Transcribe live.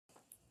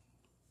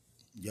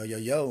Yo, yo,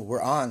 yo,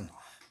 we're on.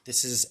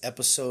 This is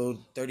episode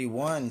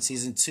 31,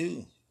 season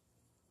 2.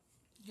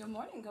 Good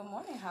morning, good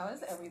morning. How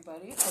is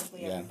everybody?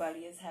 Hopefully everybody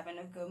is having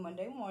a good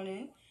Monday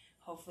morning.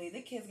 Hopefully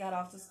the kids got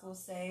off to school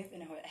safe,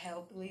 and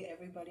hopefully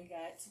everybody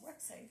got to work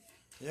safe.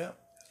 Yeah.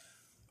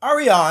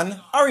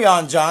 Ariane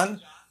John,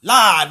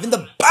 live in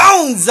the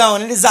bound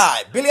zone. It is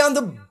I, Billy on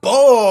the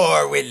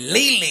board with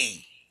Lae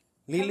Lae.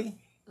 Lae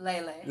Lae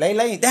Lae. Lae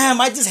Lae.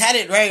 Damn, I just had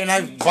it right and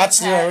I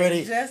watched it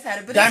already. Just had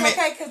it. But Damn it's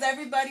okay because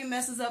everybody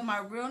messes up my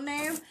real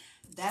name.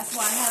 That's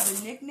why I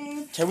have a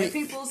nickname. And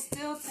people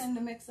still tend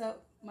to mix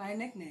up my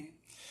nickname.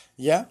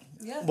 Yeah?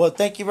 Yeah. Well,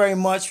 thank you very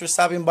much for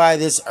stopping by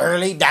this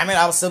early. Damn it,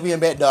 I was still be in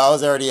bed though. I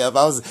was already up.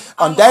 I was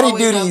on daddy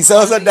duty. So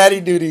I was on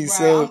daddy duty. Right,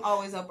 so I'm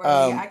always up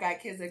early. I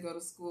got kids that go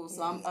to school,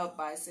 so I'm up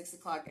by 6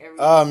 o'clock every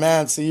day. Oh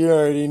man, so you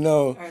already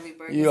know. Early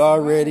bird. You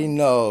already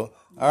know.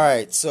 All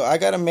right, so I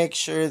gotta make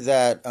sure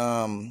that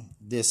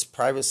this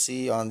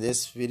privacy on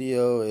this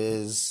video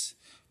is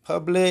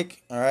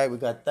public. All right, we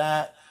got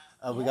that.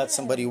 We got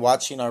somebody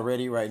watching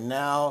already right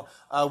now.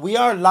 We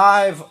are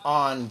live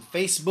on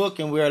Facebook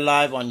and we are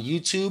live on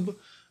YouTube.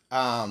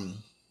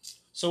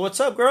 So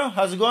what's up, girl?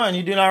 How's it going?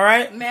 You doing all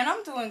right? Man,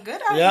 I'm doing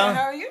good out here.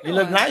 How are you doing? You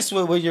look nice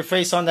with your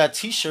face on that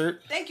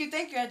t-shirt. Thank you.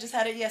 I just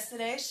had it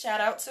yesterday.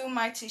 Shout out to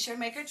my t-shirt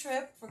maker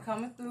Trip for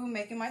coming through,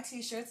 making my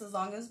t-shirts, as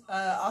long as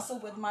also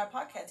with my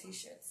podcast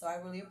t-shirts. So I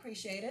really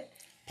appreciate it.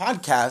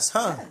 Podcast,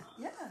 huh?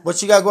 Yeah.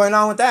 What you got going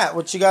on with that?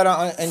 What you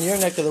got in your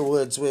neck of the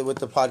woods with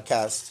the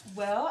podcast?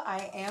 Well,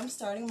 I am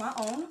starting my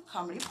own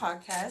comedy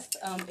podcast.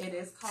 It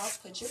is called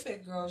Put Your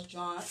Big Girl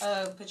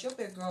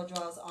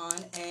Draws On,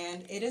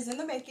 and it is in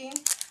the making.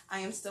 I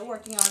am still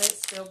working on it,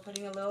 still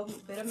putting a little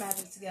bit of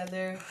magic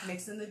together,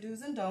 mixing the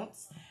do's and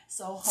don'ts.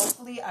 So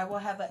hopefully I will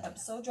have an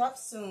episode drop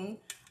soon.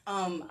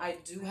 I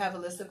do have a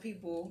list of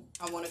people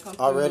I want to come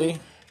through. Already?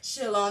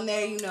 Chill on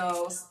there,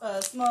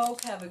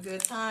 smoke, have a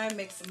good time,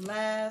 make some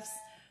laughs.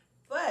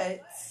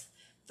 But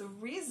the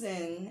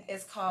reason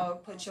it's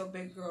called Put Your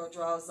Big Girl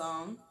Draws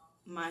On,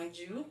 mind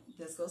you,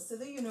 this goes to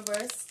the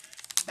universe,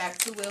 back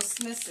to Will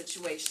Smith's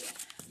situation.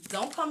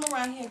 Don't come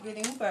around here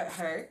getting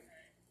butthurt.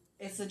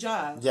 It's a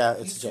job. Yeah,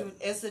 it's a job.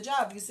 It's a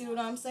job. You see what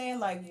I'm saying?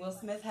 Like, Will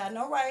Smith had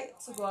no right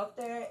to go up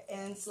there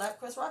and slap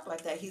Chris Rock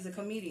like that. He's a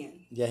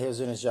comedian. Yeah, he was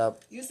doing his job.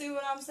 You see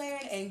what I'm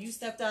saying? And you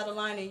stepped out of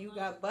line and you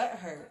got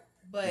butthurt.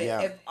 But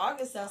if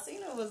August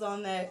Alsina was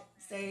on that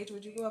stage,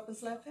 would you go up and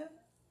slap him?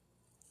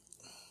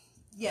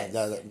 Yes.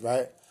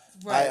 Right?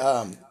 Right.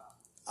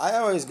 I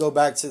always go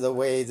back to the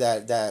way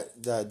that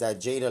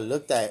Jada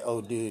looked at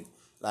old dude.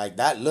 Like,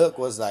 that look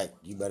was like,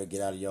 you better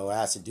get out of your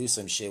ass and do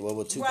some shit. What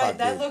would Tupac do? Right,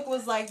 that look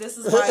was like, this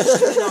is why I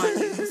shit on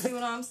you. You see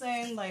what I'm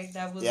saying? Like,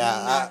 that was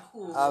not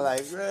cool. I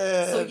like,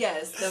 So,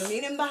 yes, the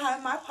meaning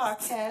behind my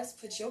podcast,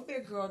 Put Your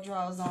Big Girl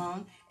Draws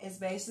On, is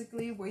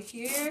basically we're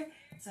here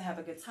to have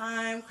a good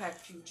time, crack a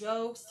few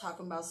jokes,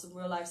 talking about some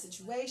real life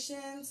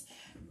situations.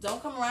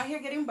 Don't come around here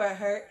getting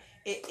butthurt.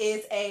 It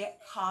is a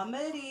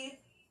comedy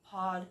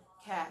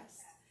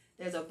podcast.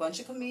 There's a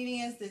bunch of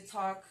comedians that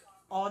talk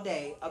all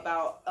day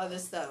about other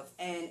stuff,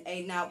 and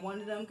ain't not one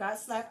of them got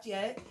slapped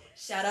yet.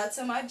 Shout out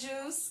to my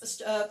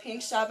juice,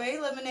 pink strawberry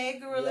lemonade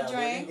gorilla drink.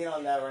 We're gonna get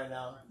on that right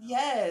now.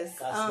 Yes,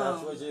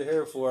 that's what you're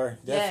here for,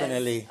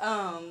 definitely.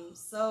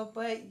 Yes.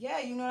 But yeah,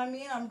 you know what I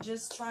mean. I'm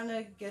just trying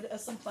to get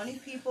some funny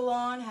people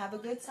on, have a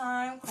good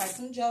time, crack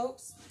some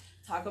jokes,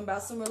 talking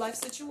about some real life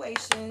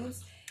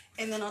situations.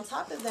 And then on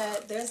top of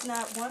that, there's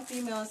not one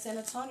female in San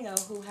Antonio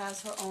who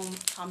has her own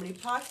comedy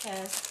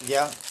podcast.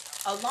 Yeah.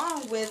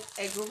 Along with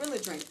a gorilla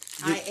drink.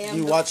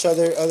 You watch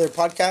other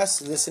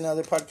podcasts? Listen to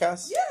other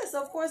podcasts? Yes,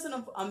 of course. And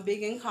I'm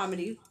big in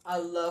comedy. I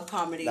love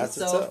comedy.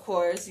 Of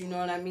course, you know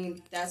what I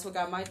mean. That's what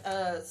got my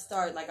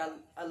start. Like I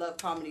love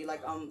comedy.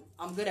 Like I'm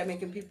good at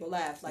making people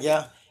laugh. Like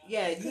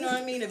yeah, you know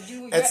what I mean?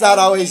 It's not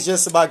always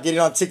just about getting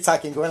on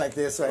TikTok and going like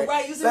this, right?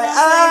 Right, you see what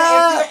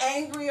I'm saying? If you're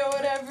angry or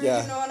whatever,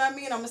 you know what I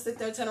mean? I'm going to sit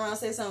there, turn around, and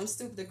say something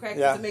stupid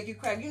to make you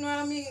crack. You know what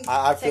I mean?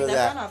 I feel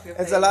that. Off your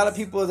It's face. a lot of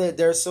people that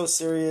they're so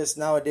serious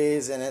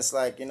nowadays, and it's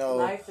like,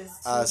 life is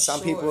too some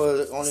short.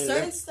 people only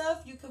certain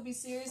stuff you could be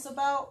serious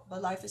about,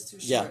 but life is too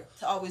short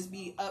to always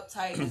be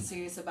uptight and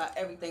serious about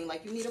everything.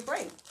 Like, you need a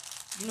break.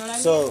 You know what I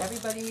mean?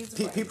 Everybody needs a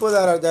break. People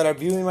that are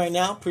viewing right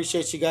now,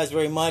 appreciate you guys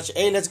very much.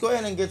 Hey, let's go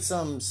ahead and get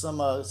some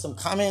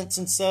comments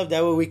and stuff.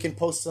 That way we can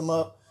post them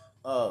up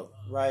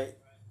right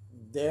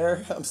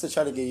there. I'm still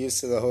trying to get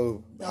used to the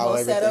whole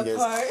everything is.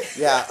 Part.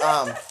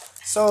 Yeah.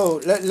 So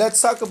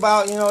let's talk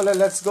about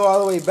let's go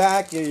all the way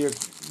back.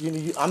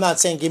 I'm not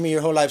saying give me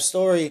your whole life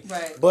story,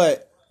 right?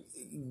 But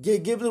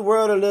give the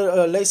world a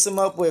little lace them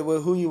up with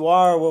who you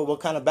are, what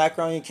kind of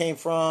background you came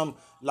from.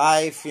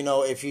 Life,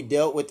 if you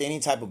dealt with any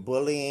type of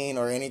bullying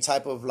or any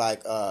type of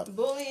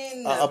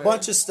bullying, a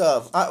bunch of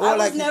stuff. I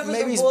was never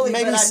maybe the bully,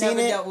 maybe but seen I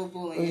never dealt with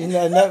bullying.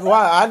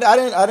 Why?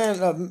 I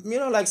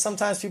didn't. Like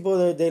sometimes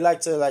people they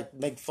like to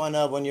make fun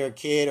of when you're a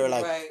kid or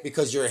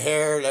because your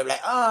hair never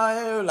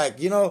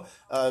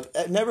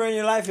in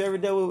your life you ever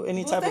dealt with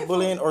any type of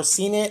bullying or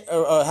seen it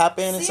or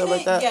happen and stuff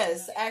like that.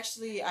 Yes,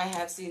 actually I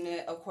have seen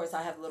it. Of course,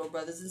 I have little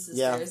brothers brothers and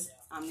Yeah. sisters.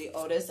 I'm the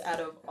oldest out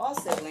of all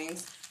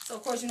siblings. So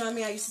of course, you know what I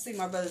mean. I used to see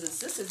my brothers and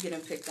sisters getting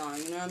picked on.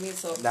 You know what I mean.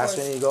 So of That's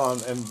course, when you go on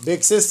and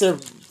big sister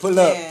pull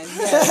up. man,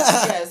 yes,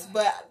 yes.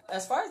 But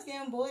as far as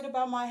getting bullied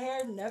about my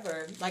hair,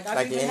 never. Like I've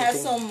Like even had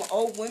anything. some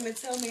old women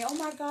tell me, "Oh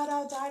my God,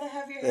 I'll die to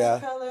have your hair Yeah.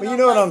 color." But And you I'm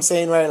know what like, I'm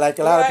saying, right? Like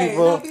a lot of right.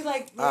 people. And I'll be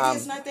like, maybe um,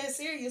 it's not that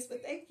serious,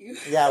 but thank you.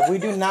 Yeah, we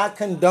do not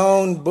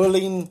condone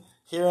bullying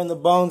here in the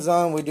Bone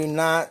Zone. We do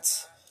not.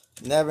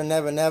 Never,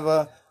 never,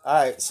 never. All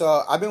right,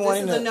 so I've been This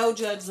wanting is a to. no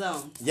judge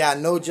zone. Yeah,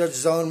 no judge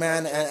zone,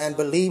 man, and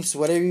beliefs,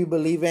 whatever you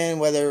believe in,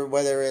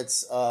 whether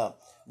it's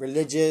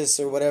religious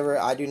or whatever.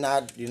 I do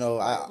not,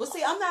 Well,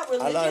 see, I'm not I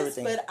love religious,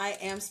 everything. but I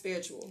am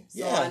spiritual. So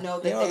Yeah, I know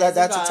that you know there's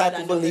that's a a God. type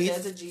I of know belief.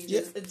 that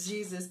there's a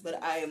Jesus,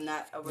 but I am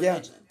not a Yeah,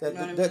 religion. You know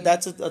what I mean?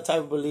 that's a type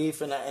of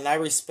belief, and I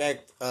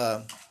respect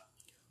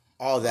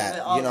all that.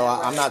 All that, I'm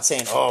right. not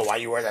saying, oh, why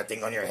you wear that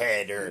thing on your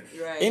head or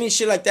Right. any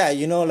shit like that.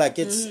 Like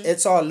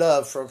it's all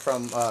love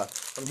from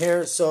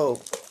here. So,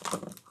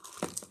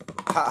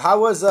 how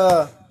was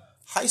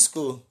high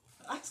school?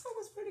 High school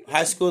was pretty good.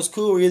 High school's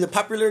cool. Were you the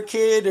popular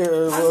kid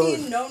or? I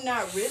mean, no,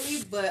 not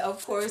really, but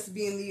of course,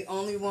 being the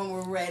only one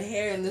with red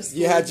hair in the school,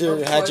 You had your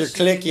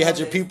clique. You had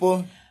your notice.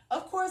 people.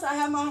 Of course, I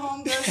had my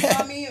homegirls. You know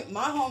what I mean,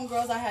 my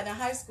homegirls I had in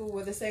high school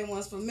were the same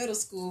ones from middle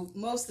school,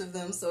 most of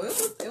them. So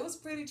it was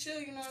pretty chill.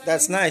 You know what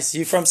That's I mean? nice.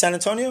 You from San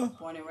Antonio?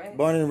 Born and raised.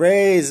 Born and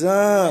raised.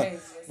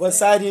 Yes, What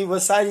side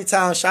of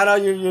town? Shout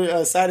out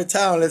your side of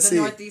town. Let's the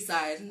see. Northeast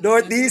side.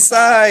 Northeast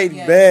side.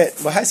 Yes. Bet.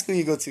 What high school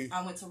you go to?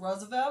 I went to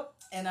Roosevelt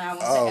and I went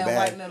Oh, to man.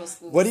 White Middle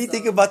School. What do you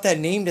think about that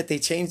name that they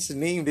changed the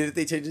name? Didn't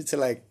they change it to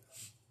like,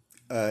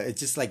 it's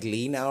just like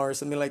Lee now or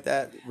something like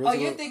that? Oh,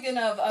 Roosevelt? you're thinking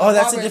of that's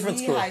a Robert different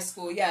Lee school. High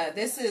School. Yeah,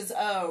 this is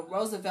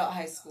Roosevelt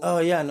High School. Oh,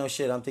 yeah, no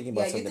shit. I'm thinking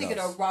about yeah, you're something thinking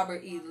else. of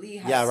Robert E. Lee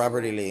High Yeah, School.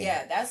 Robert E. Lee.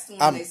 Yeah, that's the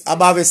one I'm they switched.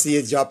 obviously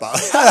a dropout.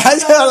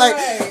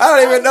 Right. I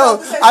don't even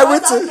know. I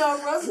went to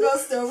Roosevelt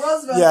still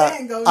Roosevelt. yeah. They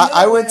ain't go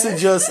I went to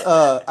nowhere.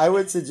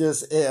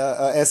 just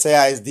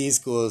SAISD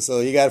school,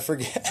 so you gotta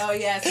forget. Oh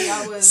yeah, see,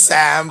 I was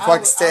Sam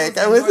Fox Tech.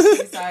 I was in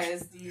Northeast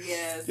ISD.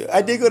 Yes.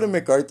 I did go to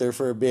MacArthur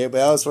for a bit,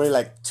 but I was for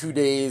like 2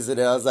 days, and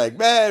then I was like,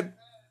 man,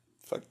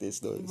 fuck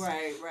this noise.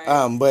 Right.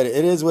 But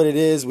it is what it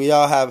is. We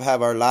all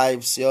have our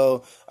lives,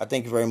 yo. I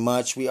thank you very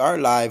much. We are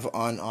live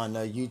on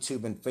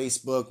YouTube and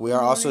Facebook. We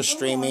are also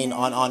streaming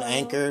on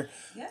Anchor.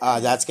 Yeah.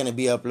 That's gonna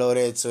be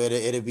uploaded, so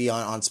it'll be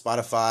on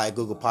Spotify,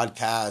 Google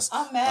Podcasts.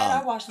 I'm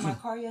mad. I washed my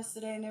car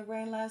yesterday and it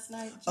rained last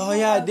night. Oh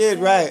yeah, I did.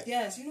 Right.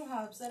 Yes, you know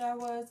how upset I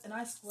was, and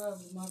I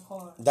scrubbed my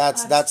car.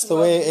 That's the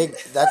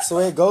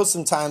way it goes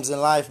sometimes in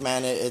life,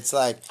 man. It's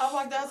like I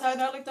walked outside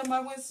and I looked at my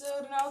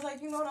windshield and I was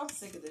like, you know what? I'm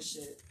sick of this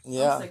shit.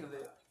 Yeah. I'm sick of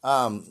it.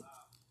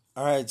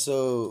 All right.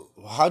 So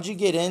how'd you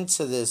get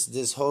into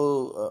this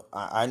whole?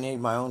 I need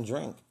my own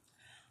drink.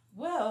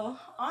 Well,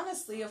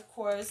 honestly, of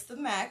course, the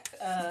Mac,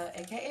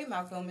 aka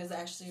Malcolm, is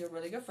actually a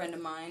really good friend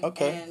of mine.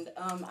 Okay. And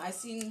I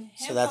seen him.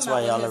 So that's come out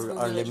why with y'all his are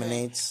Gorilla drink.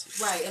 lemonades.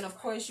 Right, and of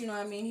course, you know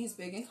what I mean. He's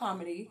big in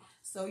comedy,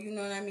 so you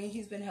know what I mean.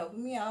 He's been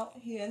helping me out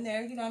here and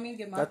there. You know what I mean.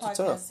 Get my That's what's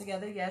up. podcast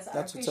together. Yes,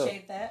 That's I what's up.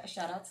 appreciate that. A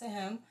shout out to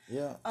him.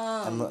 Yeah.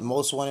 And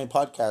most wanted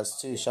podcast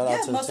too. Shout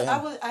out to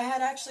him. I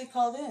had actually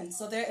called in,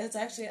 so there is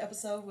actually an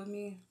episode with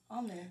me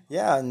on there.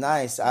 Yeah,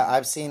 nice.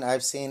 I've seen I'm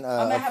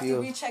gonna a have few.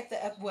 to recheck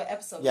what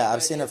episode. Yeah,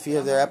 I've seen a few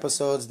of their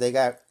episodes. They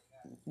got,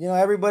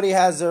 everybody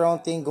has their own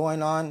thing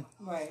going on.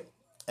 Right.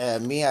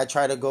 Me, I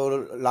try to go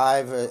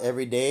live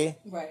every day.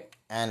 Right.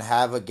 And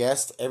have a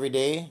guest every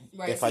day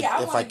Right. if See,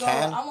 I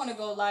can. I want to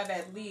go live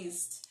at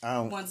least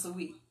once a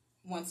week.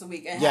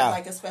 And Yeah. have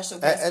like a special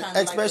guest.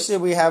 Especially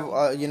we have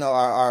our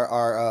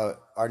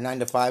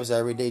 9-to-5s, our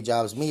everyday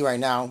jobs. Me right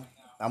now,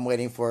 I'm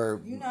waiting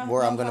for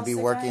where I'm gonna be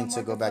working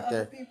to go back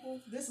there. People.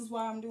 This is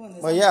why I'm doing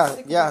this.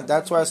 But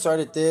that's why I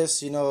started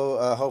this.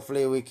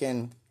 Hopefully we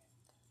can,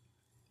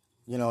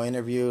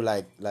 interview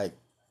like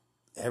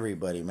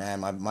everybody, man.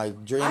 My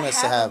dream is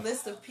to have a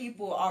list of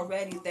people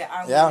already that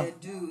I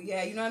want to do.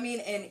 Yeah, you know what I mean?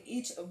 And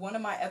each one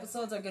of my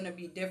episodes are going to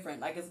be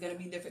different. Like, it's going to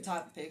be different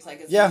topics.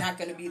 Like, it's not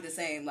going to be the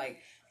same. Like,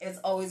 it's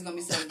always going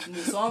to be something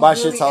new. So I'm my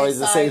really shit's always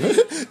excited. the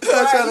same.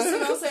 Right, you see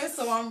what I'm saying?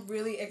 So I'm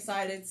really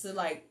excited to,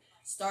 like,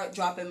 start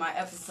dropping my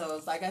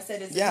episodes. Like I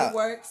said, it's in the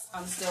works.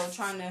 I'm still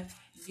trying to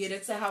get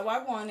it to how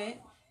I want it.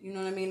 You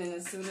know what I mean? And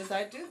as soon as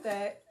I do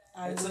that,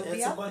 it's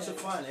a bunch of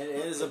fun. It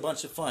is a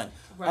bunch of fun.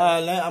 Right.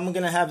 I'm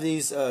gonna have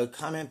these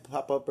comment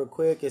pop up real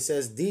quick. It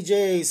says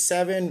DJ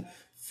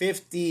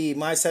 750,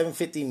 my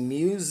 750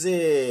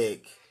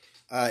 music,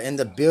 in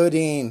the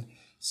building.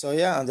 So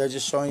yeah, they're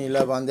just showing you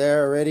love on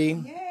there already.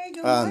 Yay!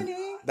 Good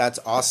morning. That's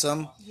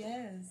awesome.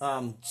 Yes.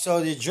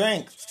 So the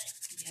drink.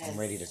 Yes. I'm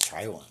ready to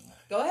try one.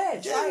 Go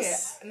ahead, try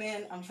it,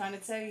 man. I'm trying to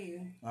tell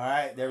you. All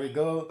right, there we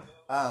go.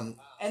 And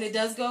it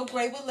does go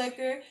great with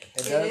liquor.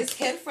 It is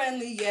kid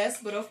friendly,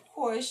 yes, but of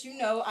course,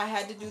 I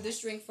had to do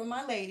this drink for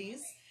my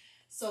ladies.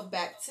 So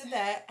back to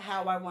that,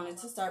 how I wanted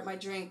to start my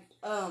drink.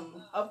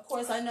 Of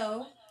course, I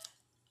know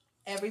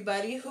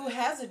everybody who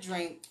has a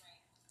drink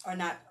are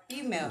not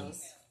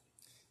females.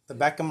 The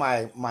back of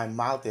my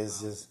mouth is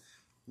just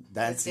It's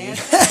dancing.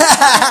 dancing.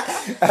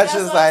 That's That's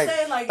just what I'm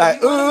saying. Like, if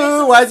like, you want to mix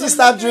ooh, it why'd with you some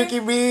stop liquor,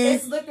 drinking me?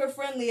 it's liquor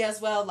friendly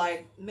as well.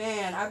 Like,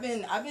 man, I've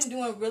been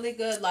doing really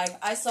good. Like,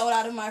 I sold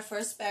out of my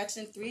first batch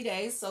in 3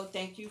 days. So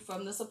thank you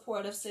from the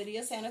support of City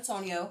of San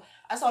Antonio.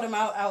 I sold them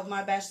out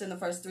my batch in the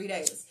first 3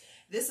 days.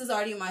 This is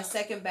already my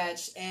second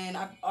batch, and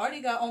I've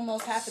already got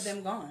almost half of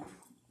them gone.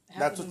 Half of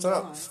That's them what's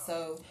up. gone.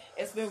 So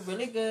it's been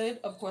really good.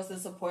 Of course, the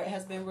support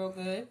has been real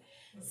good.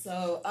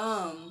 So,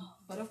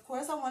 but of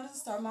course, I wanted to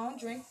start my own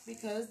drink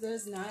because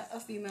there's not a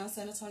female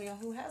San Antonio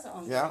who has her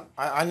own Yeah, drink.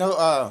 I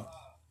know.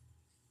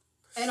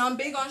 And I'm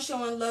big on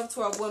showing love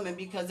to our women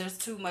because there's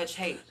too much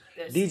hate.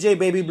 DJ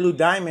Baby Blue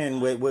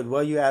Diamond with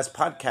Well You Ask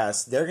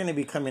podcast, they're gonna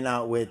be coming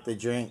out with the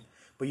drink.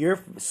 But you're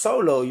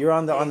solo. You're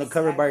on the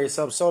cover by Exactly.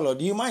 yourself solo.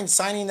 Do you mind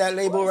signing that Of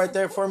label course, right of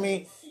there for me?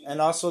 course.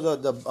 And also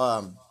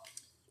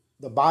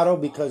the bottle,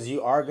 because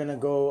you are gonna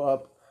go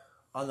up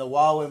on the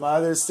wall with my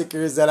other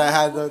stickers that I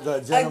had the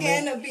gentleman.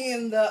 Again,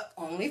 being the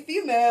only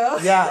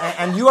female. Yeah,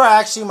 and you are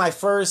actually my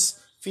first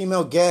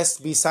female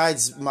guest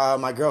besides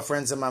my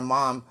girlfriends and my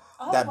mom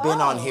Oh that been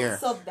on wow! here.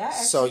 So that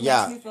So actually makes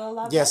yeah, me feel a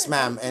lot yes, better.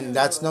 ma'am, Thank and you.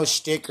 that's no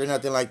shtick or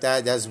nothing like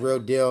that. That's real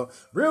deal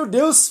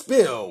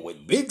spill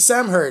with Big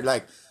Sam Hurd.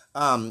 Like,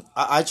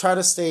 I try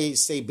to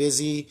stay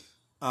busy.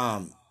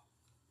 Um,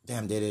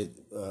 damn, did it?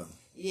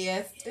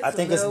 Yes, I it's a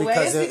think it's little way.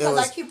 because It's it because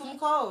I was. keep them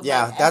cold. Like,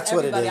 Yeah, as that's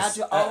what it everybody,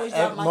 is. always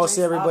drop my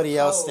Mostly drinks off everybody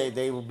else cold.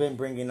 they've been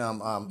bringing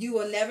You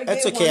will never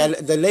It's get okay.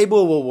 one.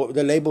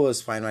 The label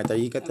is fine right there.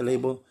 You got the Okay.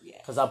 label Yeah.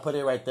 because I'll put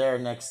it right there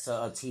next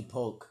to T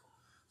Poke.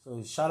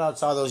 So shout out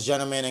to all those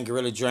gentlemen and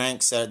Gorilla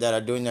Drinks that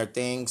are doing their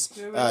things.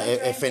 Gorilla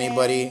If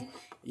anybody,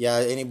 yeah,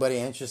 anybody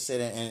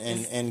interested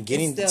in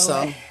getting still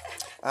some,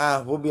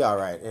 wet. we'll be all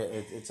right.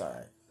 It's all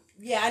right.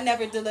 Yeah, I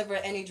never deliver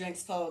any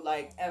drinks cold,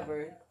 like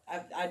ever.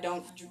 I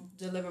don't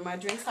deliver my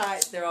drinks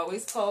hot. They're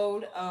always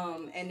cold.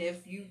 And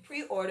if you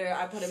pre-order,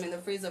 I put them in the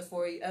freezer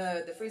for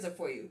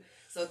you.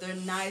 So they're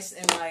nice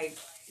and like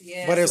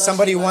yeah. But if slushy,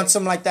 somebody like, wants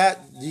them like that,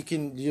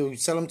 you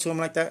sell them to them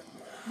like that.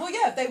 well,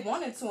 yeah, if they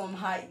wanted to them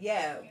hot,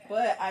 yeah.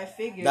 But I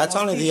figured That's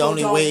most only the people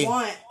only don't way.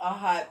 want a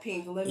hot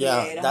pink lemonade.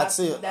 Yeah, that's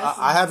it. That's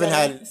I haven't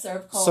better had.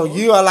 served So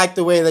cold. I like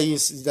the way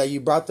that you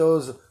brought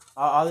those.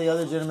 All the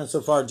other gentlemen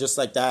so far just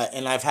like that,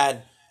 and I've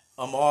had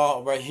them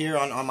all right here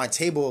on my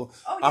table.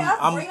 Oh yeah,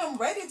 I I'm bring them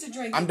ready to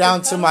drink. I'm You down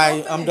can to cut 'em my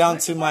open I'm and down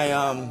drink to 'em my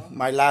right now.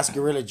 my last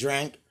Gorilla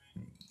drink.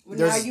 Well,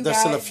 There's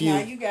still a few.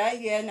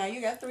 Now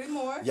you got 3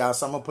 more. Yeah,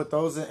 so I'm gonna put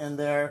those in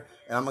there,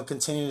 and I'm gonna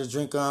continue to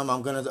drink them.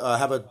 I'm gonna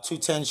have a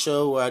 210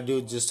 show where I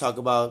do just talk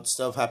about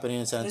stuff happening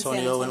in San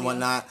Antonio and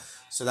whatnot.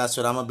 So that's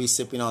what I'm gonna be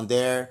sipping on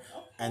there.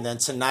 And then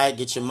tonight,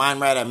 get your mind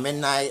right at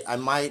midnight.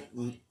 I'm I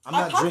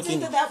not popped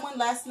drinking. into that one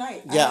last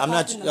night. Yeah, I'm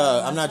Last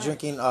not night.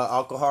 drinking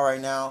alcohol right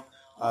now.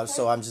 Okay.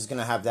 So I'm just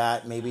gonna have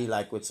that maybe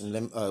like with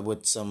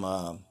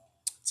some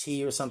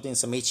tea or something,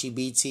 some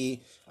HEB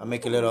tea. I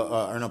make a little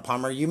Arnold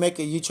Palmer.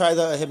 You try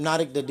the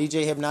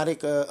DJ Hypnotic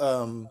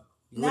Gorilla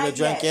Not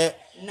drink yet. yet?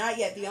 Not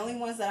yet. The only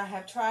ones that I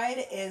have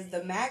tried is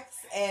the Max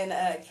and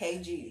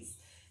KG's.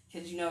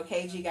 Because you know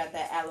KG got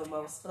that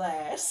Alamo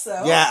splash.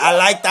 So Yeah, I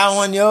like that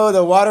one, yo.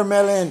 The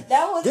watermelon.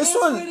 That one This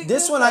is one, pretty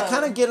this good, one, I though.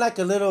 kind of get like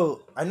a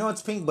little. I know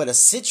it's pink, but a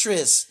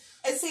citrus.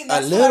 And see, A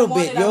that's little what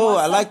I bit, wanted. yo. want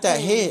I like that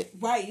something- hit.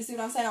 Right. You see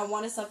what I'm saying? I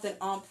wanted something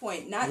on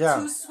point. Not Yeah,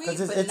 too sweet,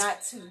 'cause but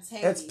not too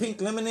tangy. It's pink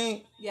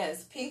lemonade.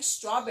 Yes, pink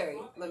strawberry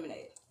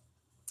lemonade.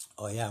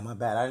 Oh yeah, my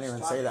bad. I didn't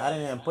even say that. I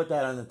didn't even put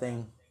that on the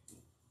thing.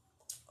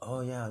 Oh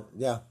yeah,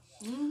 yeah.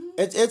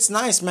 It's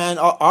nice, man.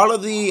 All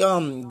of the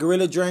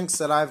Gorilla drinks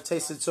that I've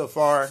tasted so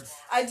far.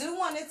 I do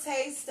want to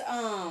taste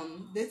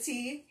the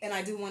tea, and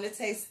I do want to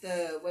taste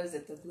the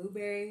the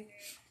blueberry,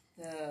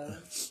 the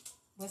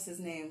what's his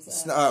name?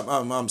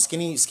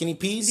 Skinny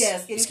peas. Yeah,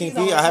 skinny peas.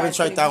 pea. I haven't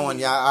Skinny tried that peas. one.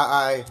 Yeah,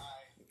 I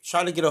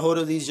try to get a hold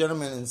of these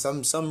gentlemen, and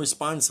some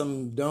respond,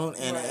 some don't.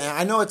 And, Right. and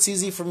I know it's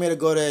easy for me to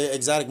go to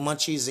Exotic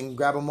Munchies and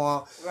grab them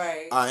all.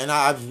 Right. And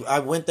I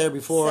went there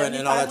before and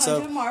all that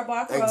stuff. 7500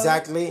 Marbach Road.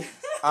 Exactly.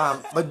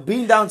 But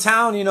being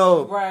downtown, you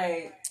know,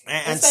 Right.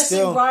 and Especially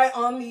still right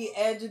on the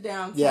edge of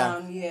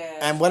downtown. Yeah.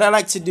 And what I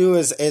like to do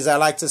is I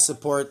like to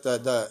support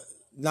the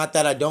not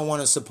that I don't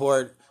want to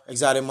support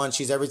Exotic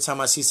Munchies. Every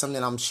time I see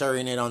something, I'm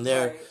sharing it on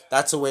there. Right.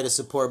 That's a way to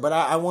support. But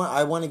I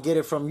want to get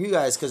it from you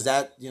guys because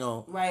that, you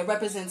know. Right,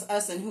 represents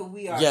us and who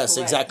we are. Yes,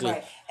 correct, exactly.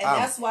 Right. And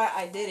that's why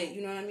I did it.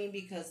 You know what I mean?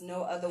 Because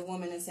no other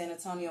woman in San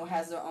Antonio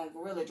has their own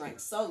gorilla drink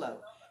solo.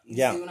 You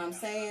Yeah. see what I'm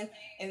saying?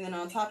 And then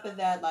on top of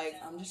that, like,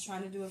 I'm just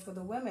trying to do it for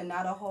the women.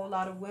 Not a whole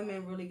lot of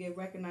women really get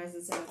recognized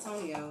in San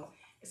Antonio.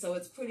 So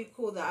it's pretty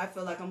cool that I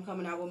feel like I'm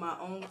coming out with my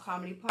own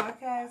comedy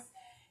podcast.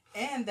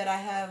 And that I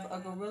have a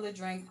gorilla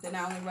drink that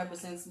not only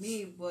represents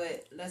me,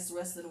 but lets the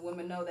rest of the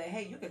women know that,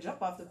 hey, you can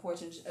jump off the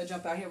porch and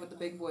jump out here with the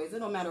big boys. It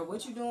don't matter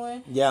what you're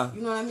doing. Yeah.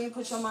 You know what I mean?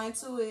 Put your mind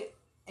to it,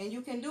 and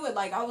you can do it.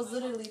 Like, I was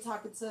literally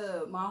talking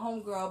to my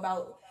homegirl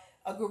about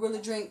a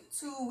gorilla drink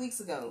 2 weeks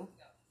ago.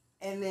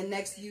 And then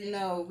next you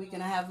know, week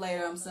and a half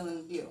later, I'm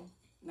selling the deal.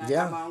 And I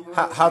got my own Yeah.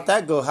 gorilla How'd drink.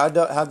 that go?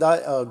 How'd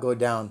that go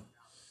down?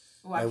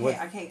 Well, I what-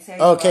 can't tell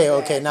you Okay, all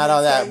okay, that. not Can't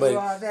all that, tell you but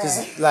all that.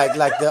 just like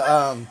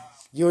the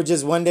You were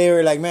just one day you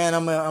were like, man,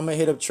 I'm gonna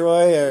hit up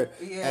Troy, or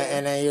Yeah.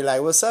 and then you're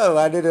like, what's up?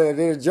 I did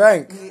a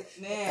drink. Man,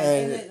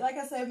 and And then, like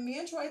I said, me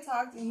and Troy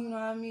talked, and you know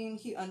what I mean.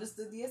 He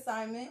understood the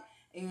assignment,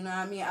 and you know what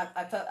I mean.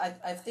 I felt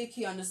I think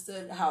he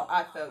understood how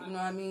I felt. You know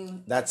what I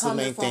mean. that's the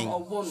Coming main from thing. a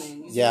woman, you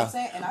see what Yeah. I'm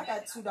saying. And I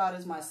got 2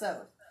 daughters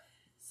myself,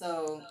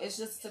 so it's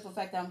just the simple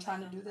fact that I'm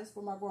trying to do this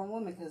for my grown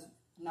woman because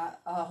not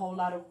a whole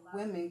lot of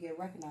women get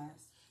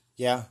recognized.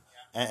 Yeah,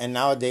 and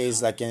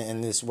nowadays, like in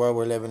this world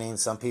we're living in,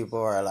 some people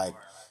are like,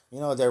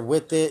 they're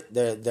with it,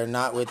 they're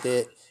not with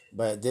it.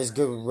 But this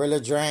Gorilla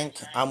Drank,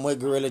 I'm with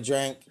Gorilla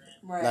Drank.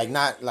 Like Right.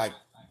 not like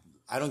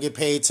I don't get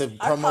paid to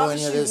I promote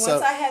any promise of you, this once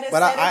stuff, I had it but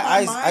set in my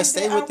I mind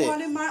stay that I with it.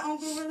 wanted my own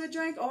gorilla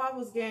drink, oh, I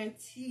was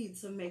guaranteed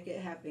to make it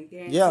happen.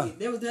 Guaranteed. Yeah.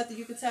 There was nothing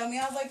you could tell me.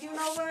 I was like, you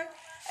know what?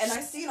 And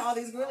I seen all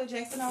these gorilla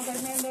drinks, and I was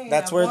like, man, there ain't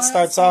That's not where it one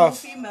starts single off.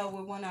 female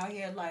with one out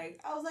here. Like,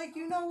 I was like,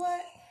 you know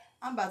what?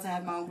 I'm about to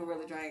have my own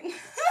gorilla drink.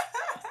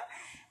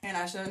 And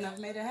I sure enough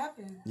made it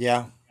happen.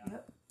 Yeah,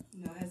 Yep.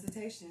 No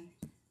hesitation.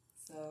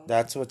 So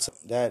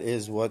that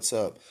is what's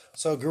up.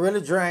 So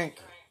Gorilla Drank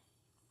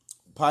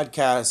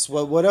podcast.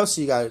 What else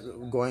you got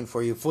going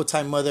for you? Full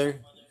time mother.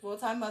 full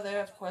time mother,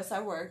 of course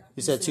I work.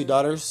 You said two see.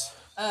 daughters.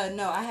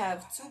 No, I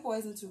have 2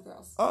 boys and 2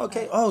 girls. Oh,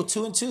 okay. Oh,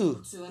 2 and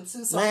 2. 2 and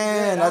 2. So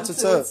Man, I'm good.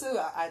 that's what's I'm 2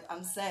 and 2.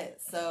 I'm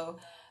set. So,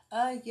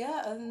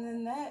 yeah. Other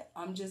than that,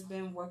 I'm just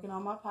been working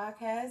on my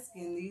podcast,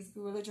 getting these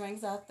gorilla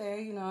drinks out there.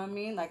 You know what I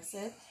mean? Like I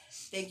said,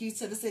 thank you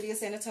to the city of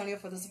San Antonio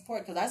for the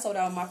support because I sold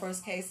out my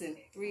first case in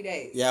 3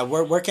 days. Yeah,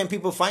 where can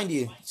people find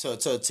you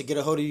to get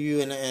a hold of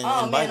you and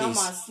Oh buy man, these?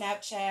 I'm on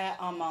Snapchat.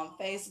 I'm on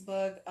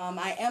Facebook.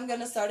 I am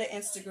gonna start an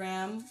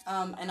Instagram.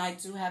 And I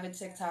do have a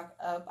TikTok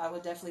up. I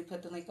would definitely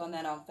put the link on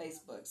that on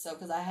Facebook. So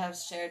because I have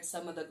shared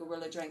some of the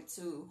Gorilla Drink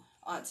too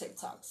on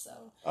TikTok.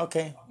 So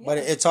Okay, yeah. but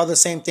it's all the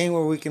same thing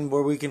where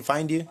we can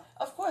find you.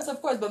 Of course.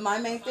 But my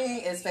main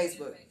thing is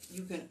Facebook.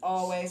 You can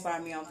always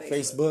find me on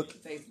Facebook.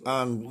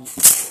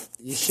 Facebook.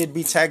 You should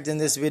be tagged in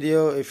this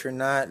video. If you're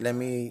not, let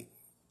me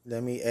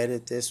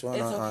edit this one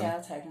It's on okay.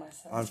 I'll tag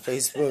myself on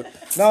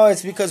Facebook. No,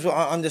 it's because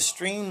on the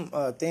stream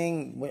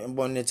thing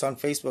when it's on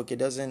Facebook, it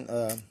doesn't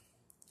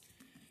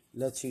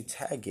let you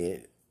tag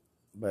it.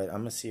 But I'm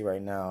gonna see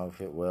right now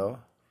if it will.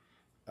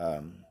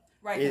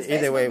 Right, because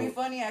Either way, Facebook be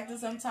funny acting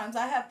sometimes.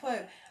 I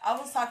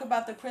was talking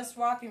about the Chris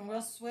Rock and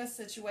Will Smith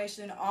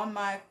situation on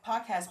my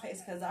podcast page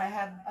because I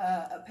have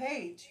a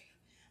page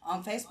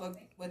on Facebook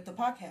with the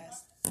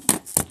podcast.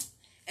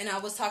 And I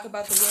was talking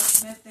about the Will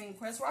Smith and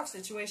Chris Rock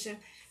situation.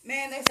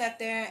 Man, they sat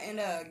there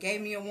and gave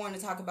me a warning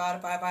to talk about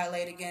if I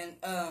violate again.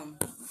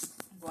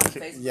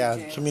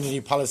 yeah, community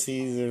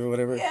policies or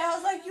whatever. Yeah, I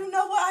was like, you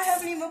know what? I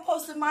haven't even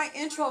posted my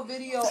intro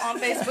video on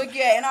Facebook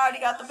yet, and I already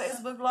got the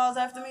Facebook laws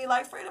after me,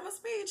 like freedom of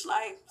speech.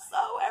 Like, so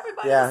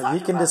everybody. Yeah, you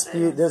can about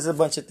dispute. this. There's a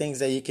bunch of things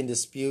that you can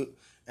dispute,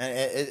 and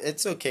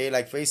it's okay.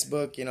 Like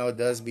Facebook, it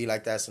does be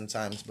like that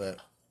sometimes, but.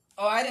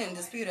 Oh, I didn't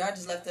dispute it. I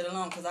just left it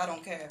alone because I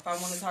don't care. If I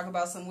want to talk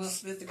about some Will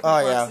Smith and Chris Oh,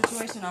 Rock yeah.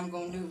 situation, I'm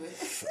gonna do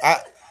it.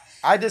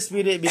 I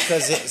dispute it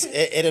because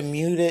it'll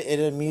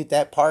mute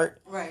that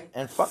part. Right.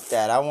 And fuck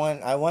that. I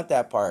want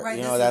that part.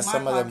 Right. That's my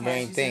some of the podcast,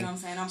 main you see thing. what I'm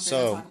saying? I'm free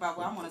So to talk about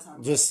what I want to talk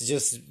about.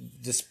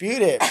 just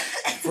dispute it.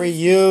 Free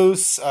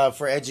use,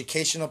 for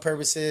educational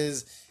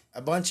purposes,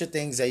 a bunch of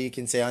things that you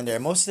can say on there.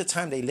 Most of the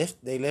time they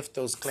lift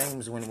those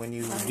claims when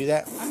you do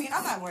that. I mean,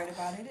 I'm not worried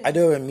about it. I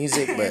do it in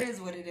music, but it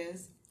is what it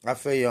is. I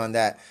feel you on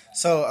that.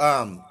 So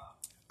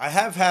I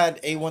have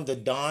had A1 the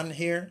Don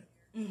here.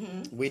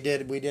 Mm-hmm. We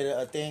did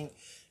a thing.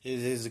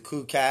 He's a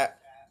cool cat.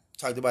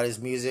 Talked about his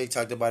music.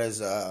 Talked about his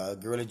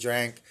Gorilla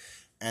Drank.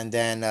 And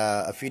then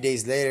a few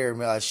days later,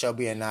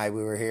 Shelby and I,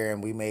 we were here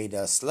and we made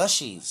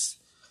slushies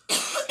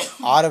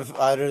out of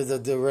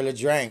the Gorilla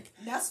Drank.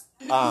 That's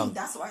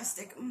why I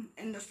stick them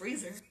in the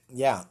freezer.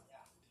 Yeah.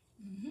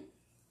 Mm-hmm.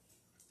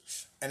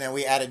 And then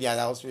we added,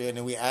 that was weird. And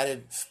then we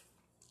added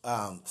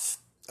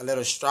a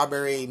little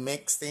strawberry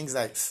mix, things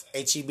like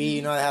HEB,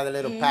 they have the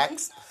little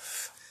packs.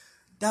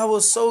 That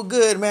was so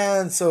good,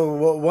 man. So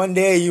one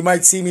day you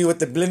might see me with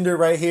the blender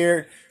right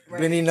here,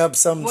 blending up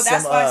some Well,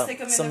 that's why I stick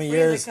them in some the of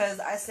freezer yours. because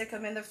I stick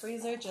them in the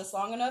freezer just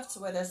long enough to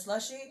where they're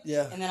slushy.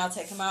 Yeah. And then I'll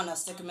take them out and I'll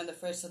stick them in the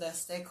fridge so that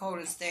stay cold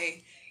and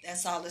stay that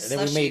solid then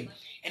we slushy. made-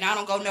 And I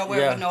don't go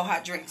nowhere Yeah. with no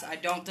hot drinks. I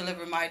don't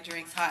deliver my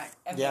drinks hot.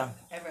 Ever, Yeah.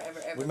 Ever.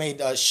 We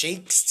made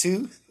shakes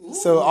too. Ooh,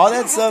 So all I that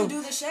might have stuff, to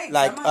do the shakes.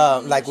 like I might have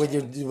to do like the with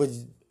shakes.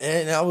 your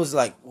and I was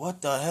like,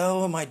 what the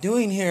hell am I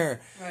doing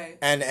here? Right.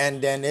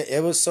 And then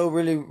it was so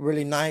really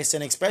really nice,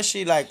 and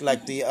especially like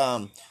the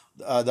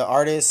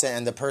artist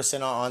and the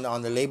person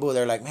on the label,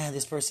 they're like, man,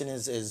 this person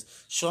is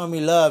showing me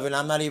love, and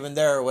I'm not even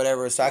there or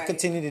whatever. So I Right.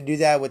 continue to do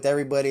that with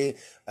everybody.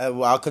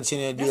 I'll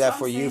continue to do That's that what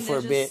for I'm you saying. for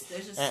a There's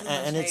bit, just and, too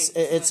much and hate,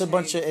 it's too a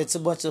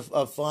much bunch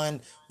of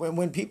fun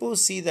when people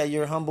see that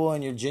you're humble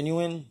and you're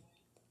genuine.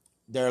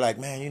 They're like,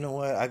 man, you know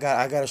what? I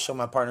got to show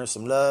my partner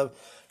some love.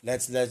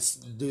 Let's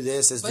do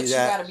this. Let's But do you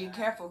that. gotta be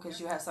careful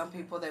because you have some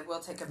people that will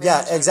take advantage.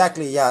 Yeah, of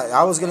exactly. it. Yeah,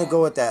 I was gonna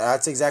go with that.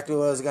 That's exactly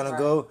what I was gonna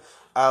go.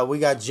 We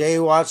got Jay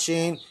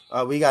watching.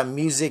 We got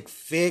Music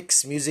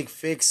Fix. Music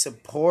Fix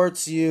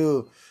supports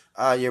you.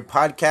 your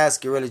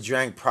podcast, Gorilla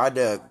Drank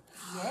product,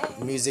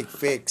 Yay. music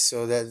fix.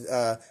 So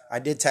that I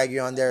did tag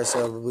you on there,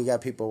 so we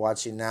got people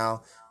watching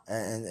now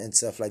and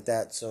stuff like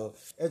that. So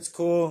it's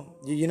cool.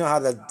 You know how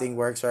the thing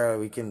works, right?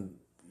 We can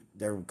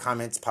their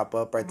comments pop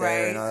up right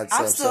there and Right. all that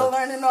I'm stuff. still So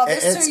learning all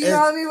this it's too. You know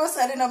what I mean? We're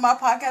setting up my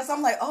podcast.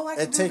 I'm like, oh, I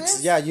can it do takes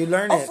this. yeah, you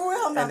learn Oh, it, for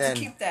real? I'm and about to then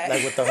keep that.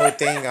 like with the whole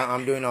thing,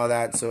 I'm doing all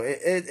that. So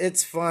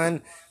it's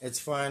fun.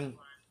 It's fun.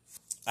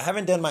 I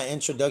haven't done my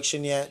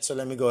introduction yet, so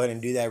let me go ahead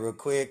and do that real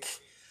quick.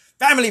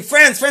 Family,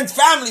 friends,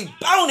 family,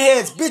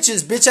 boneheads,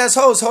 bitches, bitch ass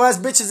hoes, hoe ass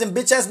bitches, and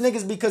bitch ass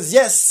niggas. Because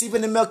yes,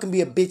 even the milk can be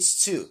a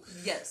bitch too.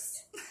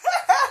 Yes.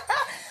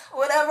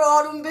 Whatever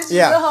all them bitches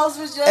Yeah. the host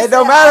was just It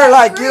don't saying, matter, I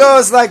like agree. you know,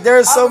 it's like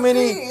there's so I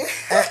many, agree.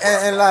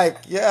 and like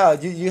yeah,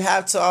 you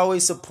have to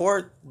always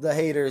support the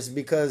haters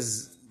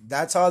because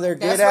that's all they're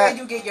good That's where at.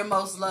 you get your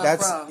most love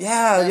That's from.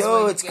 yeah, That's yo,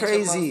 where you it's get your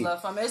most crazy.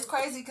 love from. It's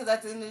crazy because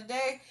at the end of the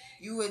day,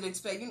 you would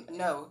expect your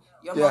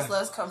Yeah. most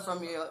loves come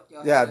from your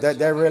Yeah, haters,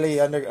 they're your really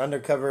haters.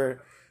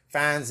 undercover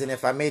fans, and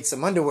if I made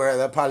some underwear,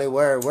 they'll probably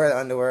wear the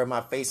underwear with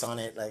my face on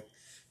it, like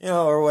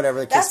or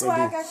whatever the case That's may why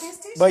I be. got these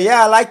t-shirts. But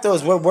yeah, I like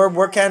those.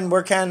 Where can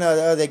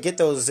they get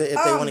those if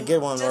they want to get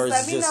one, or Just is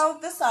let it me just know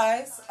the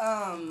size.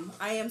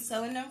 I am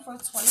selling them for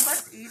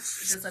 $20 each.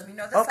 Just let me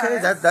know the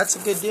okay? size. That's a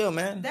good deal,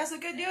 man. That's a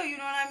good deal, you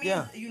know what I mean?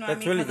 Yeah, You know what I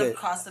that's mean? really Because of good.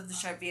 the cost of the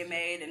shirt being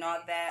made and all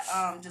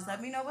that. Just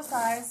let me know what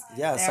size.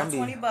 Yeah, They are some be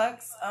 $20.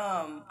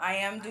 I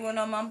am doing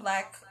them on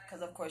black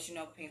because of course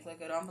pink look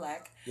good on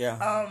black.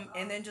 yeah.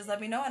 And then just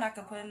let me know and I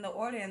can put in the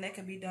order and they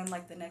could be done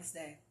like the next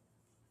day.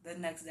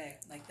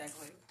 Like that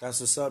quick. That's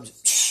the subject.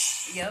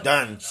 Yep.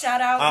 Done. Shout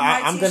out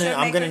my I'm t-shirt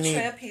gonna maker need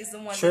Trip. He's the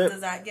one Trip. that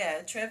design.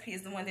 Yeah, Trip.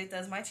 He's the one that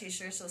does my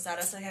t-shirt. So shout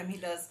out to him. He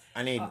does.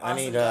 I need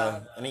awesome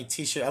job. I need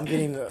t-shirt. I'm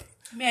getting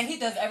Man, he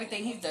does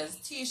everything. He does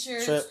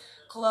t-shirts, Trip.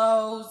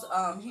 clothes.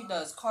 He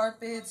does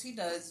carpets. He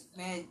does.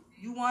 Man,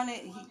 you want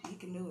it? He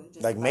can do it.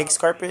 Just like makes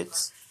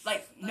carpets.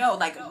 Like no,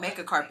 like make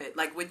a carpet,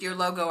 like with your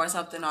logo or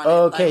something on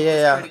Oh, it. okay, Like,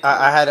 it's yeah. pretty cool.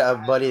 I had a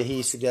buddy he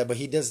used to do that, but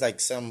he does like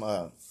some.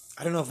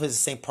 I don't know if it's the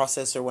same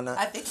process or whatnot.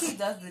 I think he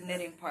does the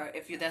knitting part.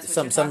 If that's what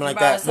Something you're like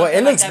talking about, that. Well, it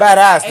something looks like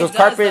that. badass. It Those does,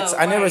 carpets, though,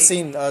 I never right.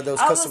 seen those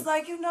I custom. was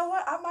like, you know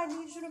what? I might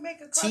need you to make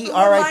a carpet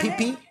TRIPP? with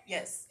my name.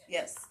 Yes.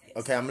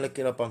 Okay, I'm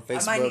looking it up on I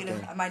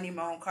Facebook. might need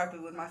my own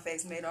carpet with my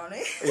face made on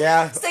it.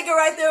 Yeah. Stick it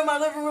right there in my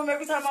living room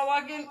every time I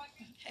walk in.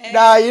 Hey.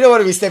 Nah, you don't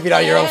want to be stepping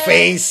on your own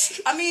face.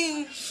 I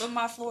mean, but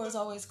my floor is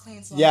always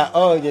clean. So Yeah.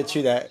 Oh, yeah.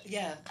 True that.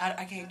 Yeah,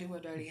 I can't do a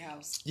dirty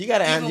house. You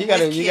gotta Even you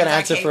gotta with you kids, gotta I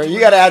answer can't for do you a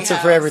gotta dirty answer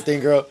for house. everything,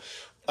 girl.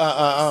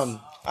 All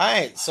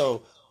right.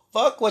 So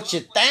fuck what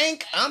you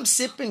think. I'm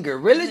sipping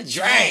Gorilla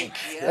Drink.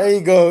 Yeah. There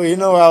you go. You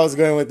know where I was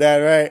going with that,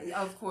 right?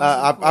 Of course.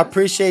 I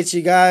appreciate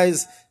you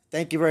guys.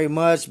 Thank you very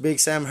much,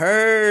 Big Sam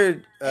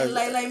Heard. And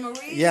Lae Lae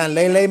Marie. Yeah, and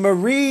Lae Lae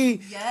Marie.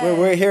 Yes.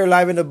 We're here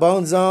live in the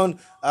Bone Zone.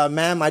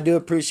 Ma'am, I do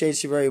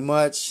appreciate you very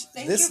much.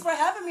 Thank you for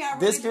having me. I really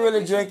This do Gorilla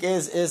appreciate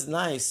Drink is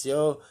nice,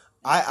 yo.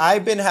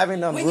 I've been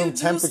having room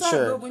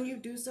temperature. But when you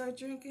do start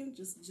drinking,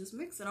 just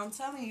mix it. I'm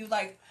telling you,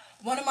 like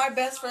one of my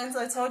best friends,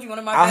 I told you, one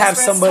of my I'll best have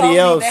friends somebody told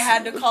else. me they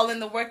had to call in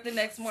to work the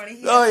next morning.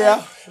 He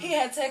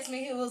had texted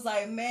me. He was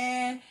like,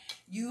 man,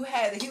 he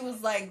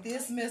was like,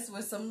 this miss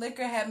with some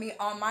liquor had me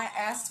on my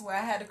ass to where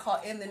I had to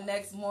call in the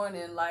next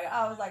morning. Like,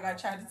 I was like, I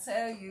tried to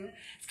tell you.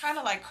 It's kind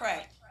of like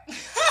crack.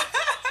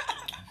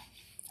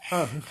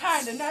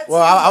 Kind of, not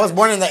well, I was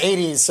born in the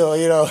 80s, so,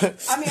 you know.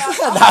 I mean,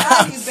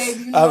 I'm 90s, baby,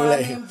 you know what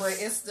I mean? But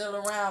it's still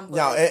around. But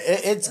no,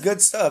 it's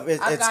good stuff. It's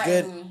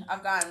good.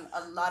 I've gotten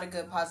a lot of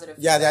good positive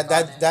Yeah,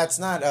 feedback that's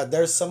not.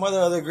 There's some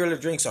other Gorilla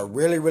drinks are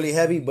really, really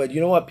heavy, but you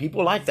know what?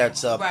 People like that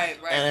stuff. Right.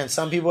 And then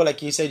some people,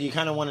 like you said, you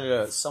kind of wanted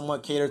to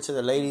somewhat cater to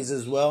the ladies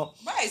as well.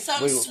 Right,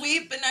 something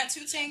sweet but not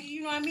too tangy,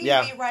 you know what I mean?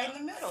 Yeah. Be right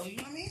in the middle, you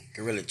know what I mean?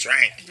 Gorilla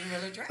drink.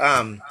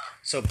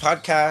 So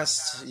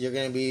podcast, you're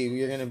gonna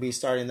be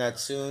starting that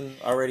soon.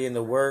 Already in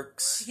the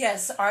works.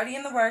 Yes, already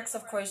in the works.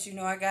 Of course,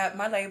 I got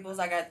my labels.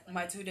 I got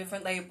my 2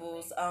 different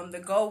labels. The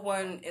gold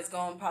one is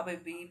going to probably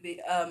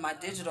be my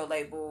digital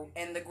label,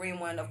 and the green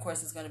one, of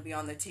course, is going to be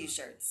on the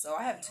t-shirts. So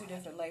I have 2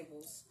 different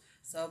labels.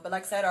 So, but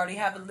like I said, I already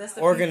have a list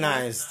of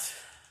Organized. people.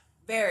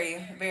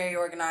 Very, very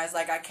organized.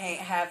 Like I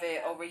can't have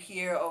it over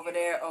here, over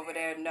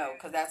there. No,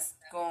 because that's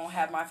gonna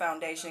have my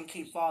foundation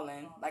keep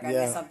falling. Like I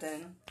need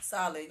something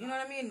solid. You know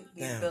what I mean?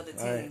 Build a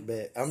team. All right,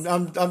 bet.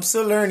 I'm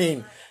still learning.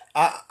 Me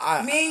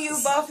and you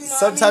both, you know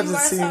sometimes what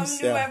I mean? You learn it seems,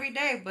 something new every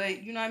day,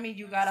 but you know what I mean?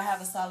 You gotta have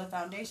a solid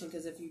foundation,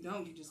 because if you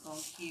don't, you're just gonna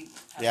keep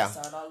having to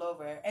start all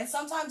over. And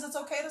sometimes it's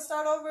okay to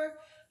start over,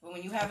 but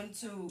when you having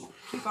to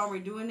keep on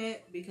redoing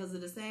it because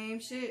of the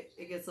same shit,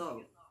 it gets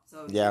old.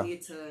 So you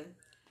need to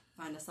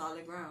find a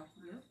solid ground.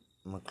 Yeah.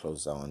 I'm gonna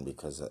close that one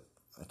because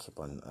I keep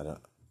on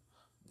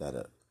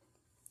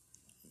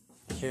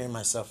hearing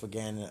myself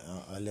again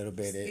a little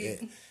bit.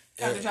 It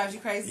kind of drives you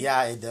crazy.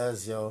 Yeah, it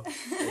does, yo.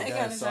 It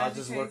does. So I'll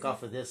just work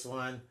off of this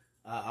one.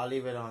 I'll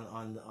leave it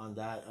on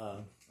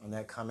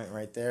that comment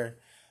right there.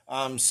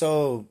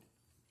 So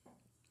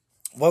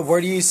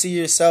where do you see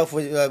yourself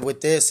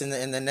with this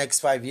in the next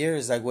 5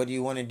 years? Like, what do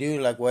you want to do?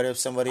 Like, what if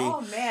somebody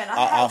Oh man,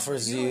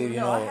 offers you, you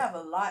I know? have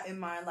a lot in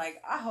mind.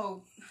 Like I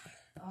hope.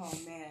 Oh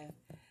man.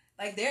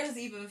 Like there's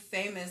even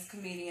famous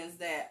comedians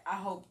that I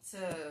hope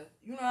to,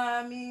 you know what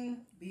I mean,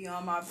 be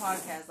on my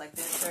podcast. Like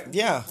there's certain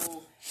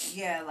people.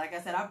 Yeah, like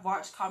I said, I've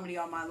watched comedy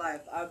all my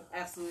life. I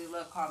absolutely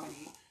love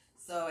comedy.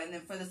 So, and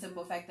then for the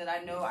simple fact that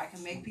I know I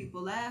can make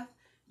people laugh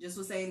just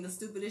with saying the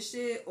stupidest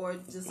shit or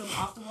just some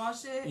off the wall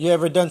shit. You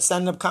ever done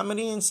stand up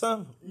comedy and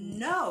stuff?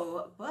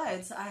 No,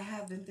 but I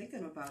have been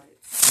thinking about it.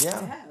 Yeah.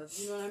 I have.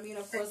 You know what I mean?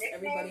 Of course,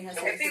 everybody has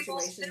certain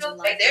situations in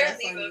life that are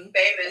funny.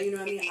 And you know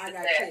what I mean? I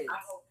got kids.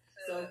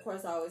 So of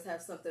course I always have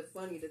something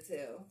funny to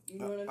tell. You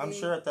know what I mean? I'm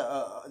sure at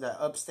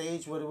the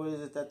upstage, what is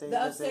it that they?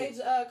 The upstage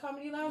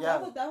comedy lounge.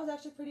 Yeah. That was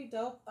actually pretty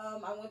dope.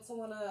 I went to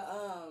one of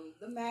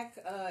the Mac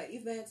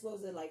events. What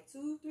was it, like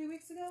 2-3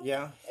 weeks ago?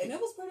 Yeah. And it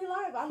was pretty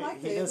live. I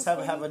liked it. He does have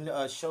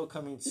a show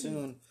coming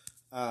soon.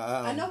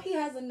 I know he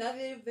has another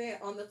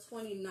event on the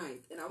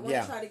 29th, and I want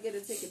to try to get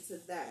a ticket to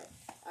that.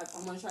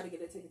 I want to try to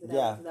get a ticket to that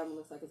because that one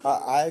looks like a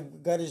I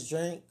got his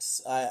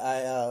drinks.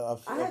 I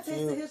had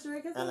tasted his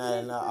drink,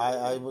 and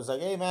I was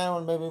like, hey man, I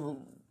want maybe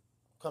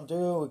come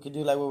through. We could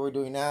do like what we're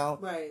doing now,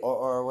 right?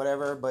 Or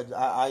whatever. But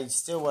I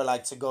still would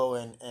like to go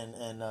and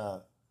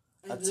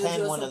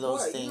attend one of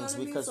those things, you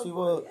know because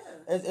people,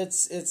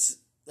 it's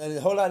a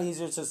whole lot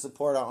easier to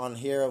support on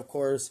here, of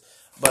course.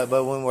 But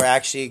when we're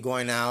actually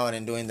going out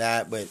and doing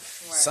that, but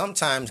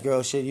sometimes,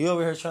 girl, shit, you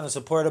over here trying to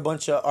support a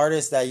bunch of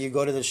artists that you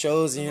go to the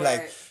shows and you're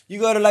like, you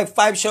go to like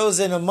 5 shows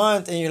in a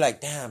month and you're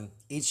like, damn,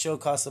 each show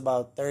costs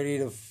about 30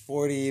 to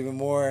 40, even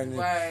more, and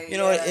you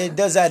know it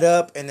does add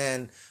up, and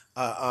then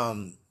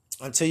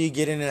until you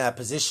get into that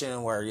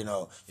position where you're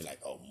like,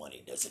 oh,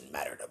 money doesn't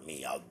matter to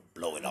me, I'll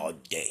blow it all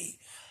day.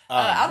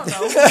 I don't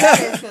know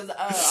because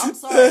I'm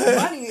sorry,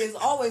 money is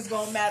always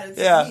gonna matter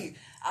to me.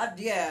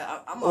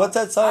 What's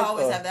that song? I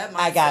always have that mindset.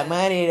 I got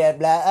money that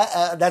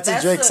blah. That's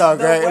a Drake song,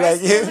 the right?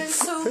 Worst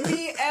feeling to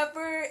me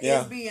ever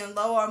Yeah. is being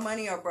low on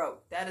money or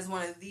broke. That is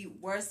one of the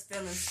worst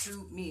feelings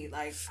to me.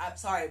 Like, I'm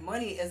sorry,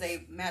 money is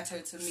a matter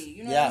to me.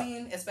 You know what I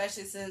mean?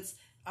 Especially since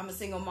I'm a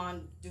single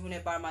mom doing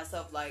it by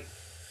myself. Like,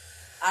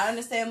 I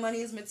understand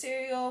money is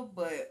material,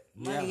 but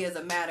money is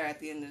a matter at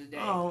the end of the day.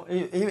 Oh,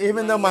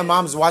 even though my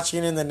mom's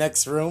watching in the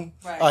next room,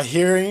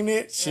 hearing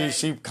it,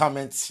 she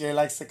comments. She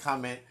likes to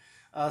comment.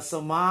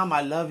 So, Mom,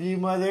 I love you,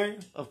 Mother.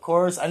 Of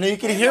course, I know you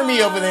can hear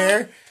me over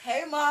there.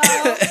 Hey,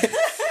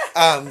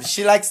 Mom.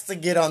 She likes to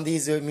get on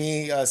these with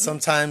me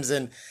sometimes,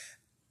 and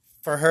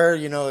for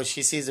her,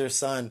 she sees her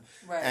son,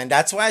 and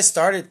that's why I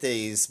started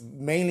these,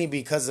 mainly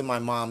because of my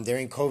mom.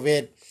 During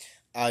COVID,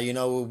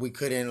 we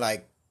couldn't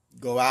like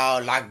go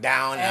out, lock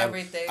down.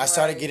 Everything. I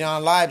started getting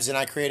on lives, and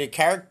I created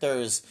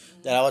characters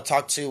that I would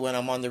talk to when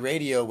I'm on the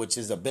radio, which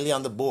is a Billy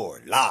on the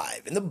Board,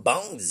 live in the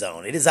Bone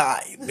Zone. It is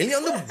I, Billy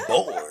on the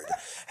Board.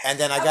 And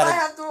then I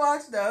have to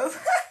watch those.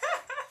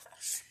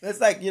 It's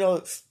like,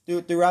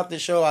 throughout the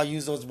show, I'll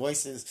use those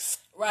voices.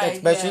 Right.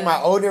 Especially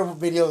my older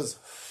videos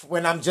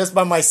when I'm just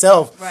by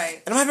myself.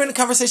 Right. And I'm having a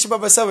conversation by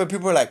myself, and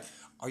people are like,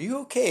 are you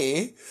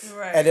okay?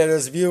 Right. And then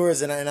there's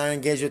viewers, and I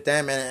engage with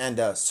them.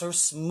 And Sir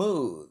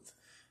Smooth,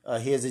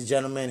 he is a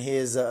gentleman. He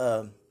is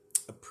a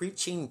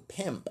preaching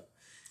pimp.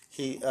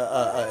 He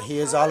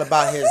is all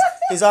about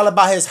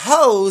his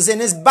hoes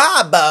and his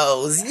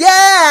babos.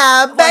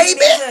 Yeah,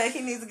 baby.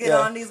 He needs to get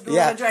on these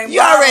Google drink you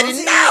bottles.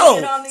 already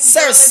know.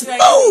 Sir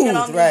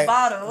Smooth. Right.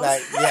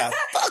 Like,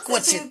 fuck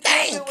what you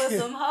think. With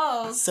some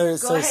hoes. Sir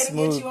Go ahead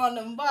Smooth. And get you on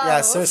them bottles.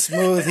 Yeah, Sir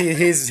Smooth.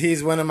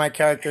 He's one of my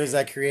characters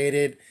I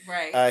created.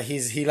 Right.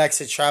 He likes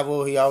to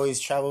travel. He always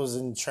travels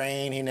in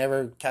train. He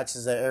never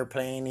catches an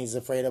airplane. He's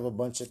afraid of a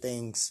bunch of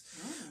things.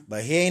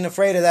 But he ain't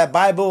afraid of that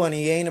Bible, and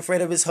he ain't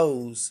afraid of his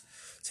hoes.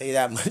 Tell you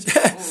that much.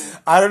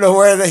 I don't know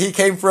where that he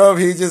came from.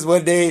 He just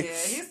one day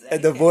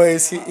at the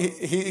voice.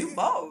 He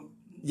bold.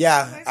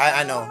 Yeah,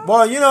 I know.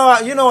 Well, you know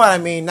what I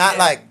mean. Not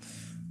like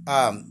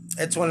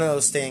it's one of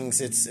those things.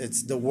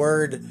 It's the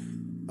word.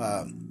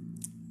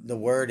 The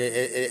word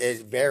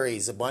it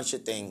varies a bunch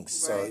of things.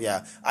 So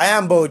yeah, I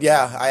am bold.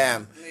 Yeah, I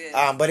am.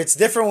 Yeah. But it's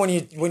different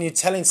when you're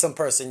telling some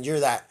person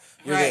you're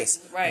this.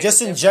 Right.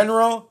 Just in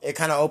general, it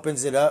kind of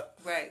opens it up.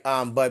 Right.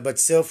 But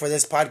still for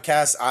this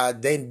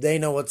podcast, they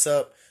know what's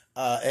up.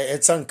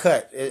 It's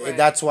uncut.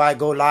 That's why I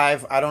go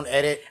live. I don't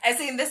edit. And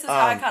see, this is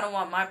how I kind of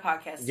want my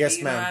podcast to be.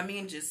 You know what I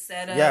mean? Just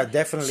set up. Yeah,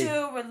 definitely.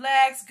 Chill,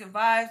 relax, good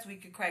vibes. We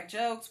can crack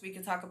jokes. We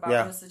can talk about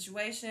real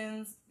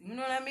situations. You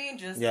know what I mean?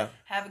 Just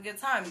have a good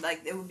time.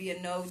 Like, it would be a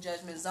no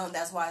judgment zone.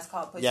 That's why it's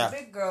called Put Your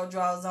Big Girl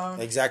Draws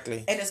On.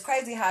 Exactly. And it's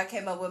crazy how I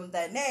came up with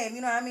that name.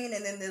 You know what I mean?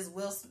 And then this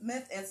Will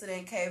Smith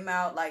incident came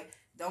out. Like,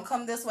 don't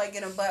come this way,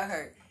 get a butt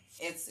hurt.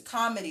 It's a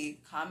comedy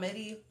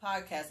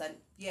podcast.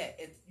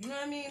 It's, you know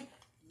what I mean?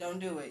 Don't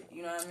do it.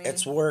 You know what I mean?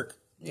 It's work.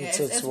 Yeah,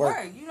 it's work.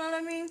 You know what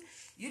I mean?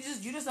 You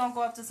just don't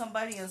go up to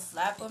somebody and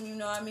slap them. You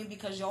know what I mean?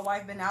 Because your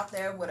wife been out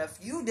there with a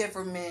few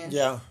different men.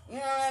 Yeah. You know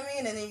what I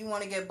mean? And then you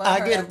want to get butthurt. I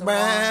get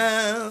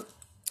brown.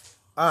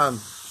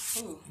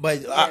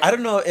 But I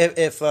don't know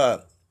if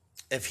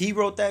if he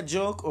wrote that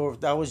joke or if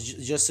that was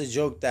just a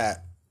joke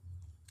that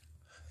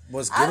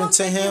was I given don't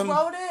to think him. he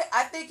wrote it.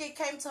 I think it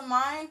came to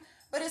mind,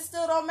 but it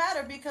still don't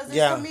matter because there's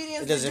Yeah,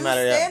 comedians it that doesn't do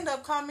matter, yeah.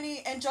 stand-up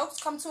comedy and jokes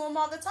come to them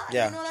all the time.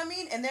 Yeah. You know what I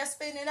mean? And they're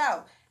spitting it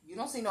out. You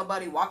don't see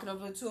nobody walking up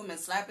to them and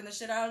slapping the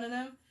shit out of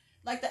them.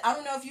 Like I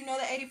don't know if you know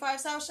the 85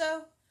 South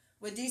show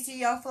with DC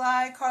Young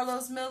Fly,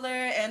 Carlos Miller,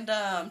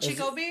 and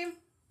Chico Beam.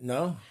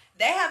 No.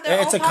 They have their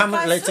own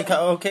podcast too.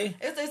 Okay.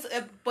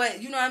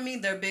 But you know what I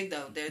mean? They're big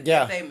though.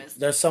 They're famous.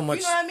 There's so much.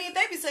 You know what I mean?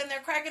 They be sitting there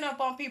cracking up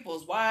on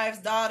people's wives,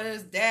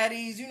 daughters,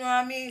 daddies. You know what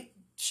I mean?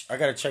 I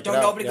gotta check it out.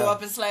 Don't nobody go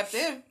up and slap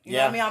them. You know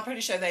what I mean? I'm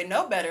pretty sure they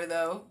know better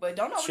though. But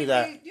don't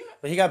nobody. You know.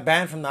 But he got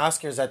banned from the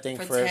Oscars, I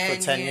think, for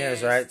 10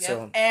 years, right? Yep.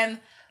 So. And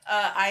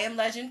I Am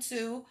Legend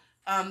 2.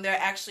 They're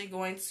actually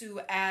going to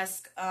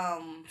ask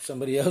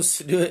somebody else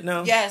to do it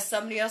now. Yes,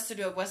 somebody else to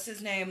do it. What's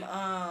his name?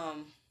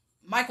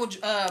 Michael B.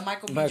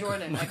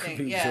 Jordan. I think.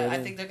 Jordan. I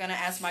think they're gonna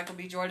ask Michael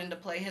B. Jordan to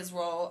play his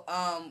role.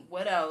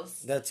 What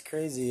else? That's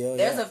crazy. Yo,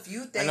 There's a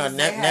few things. I know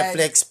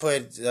Netflix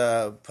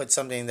put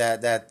something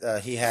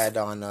that he had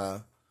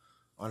on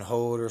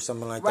hold or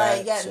something like that.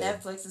 Right. Yeah. So.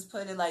 Netflix is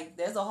putting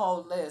there's a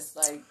whole list.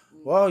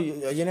 Well,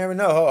 you never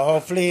know.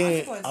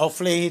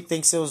 Hopefully he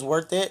thinks it was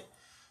worth it.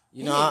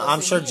 You know,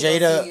 I'm sure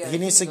Jada. He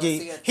needs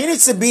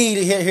to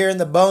be here in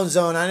the Bone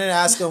Zone. I need to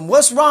ask him,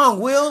 "What's wrong,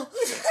 Will?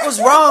 What's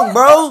wrong,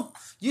 bro?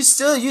 You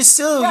still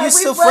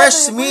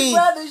fresh to me.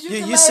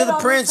 You still the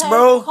prince,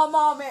 bro. Come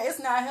on, man. It's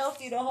not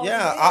healthy to hold.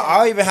 Yeah,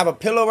 I'll even have a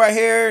pillow right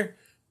here.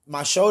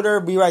 My shoulder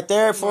be right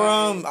there for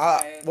him.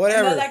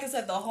 Whatever. And like I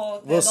said, the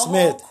whole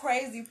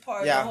crazy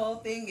part, the whole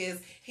thing is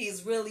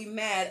he's really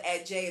mad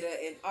at Jada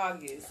in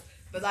August.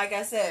 But like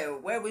I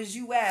said, where was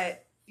you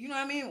at? You know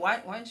what I mean?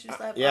 Why didn't you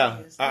slap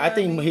August? I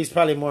think he's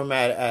probably more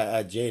mad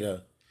at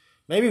Jada.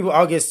 Maybe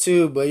August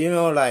too, but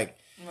right.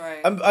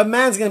 A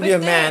man's gonna be a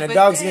man. A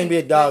dog's gonna be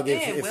a dog.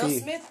 If Will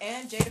Smith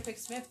and Jada Pinkett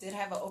Smith did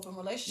have an open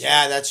relationship.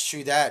 Yeah, that's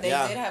true. They did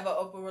have an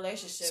open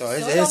relationship. So it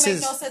don't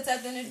make no sense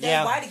at the end of the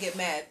day why to get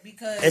mad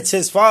because it's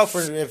his fault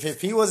for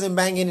if he wasn't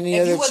banging any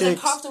other chicks. If he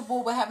wasn't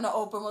comfortable with having an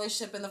open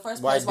relationship in the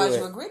first place, why'd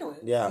you agree to it?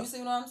 Yeah, you see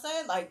what I'm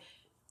saying?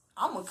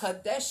 I'm gonna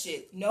cut that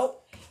shit.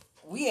 Nope.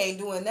 We ain't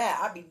doing that.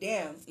 I be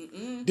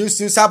damned.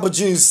 Deuce, apple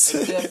juice.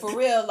 Yeah, for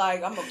real.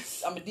 I'm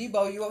a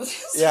Debo. You ever?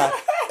 Yeah.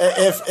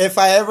 If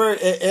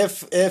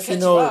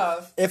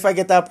I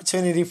get the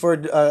opportunity for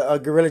a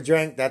gorilla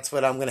drink, that's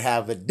what I'm gonna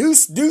have. A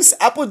deuce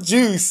apple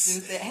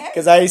juice.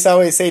 Because I used to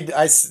always say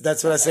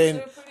that's what I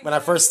say when I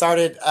first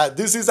started.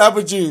 Deuce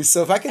apple juice.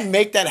 So if I can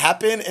make that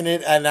happen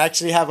and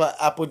actually have an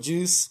apple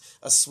juice,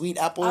 a sweet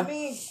apple. I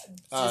mean,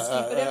 just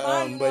keep it in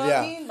mind. You know what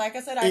I mean? Like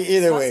I said, I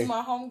talked to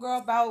my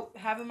homegirl about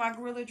having my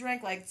gorilla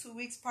drink 2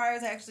 weeks prior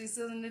to actually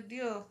sealing the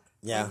deal.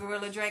 Yeah,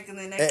 gorilla drink, and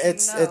then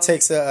it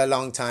takes a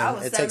long time. I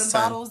was it 7 takes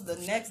time. bottles the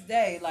next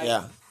day.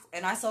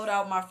 And I sold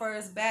out my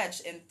first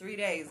batch in 3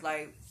 days.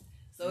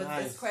 So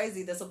nice. It's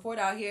crazy. The support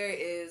out here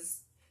is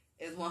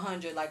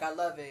 100. I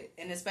love it,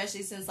 and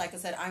especially since, like I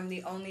said, I'm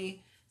the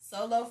only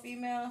solo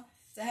female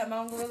to have my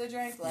own gorilla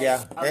drink.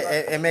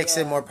 It makes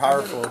it more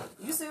powerful.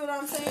 You see what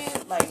I'm saying?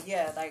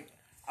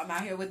 I'm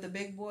out here with the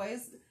big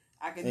boys.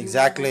 I can do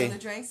gorilla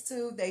drinks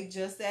too. They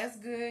just as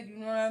good. You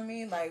know what I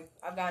mean?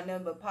 I've got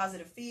nothing but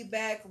positive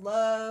feedback,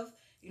 love.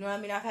 You know what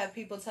I mean? I've had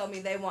people tell me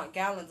they want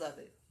gallons of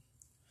it.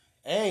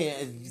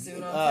 Hey, you see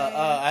what I'm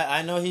saying?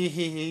 I know he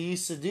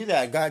used to do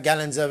that. Got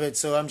gallons of it,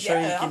 so I'm sure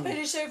you can. I'm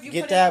pretty sure if you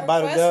get put that in a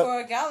bottled request up for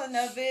a gallon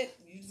of it,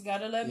 you just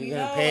gotta let me know,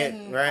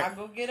 and I'll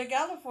go get a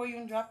gallon for you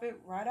and drop it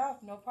right off.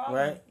 No problem.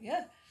 Right?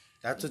 Yeah.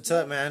 That's what's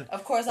up, man.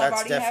 Of course, I've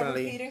already had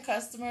repeating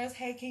customers.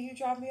 Hey, can you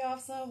drop me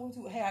off some?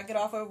 Hey, I get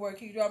off at work.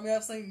 Can you drop me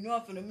off some? You know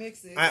I'm finna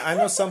mix it. I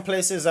know some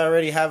places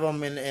already have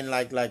them in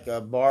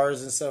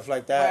bars and stuff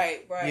like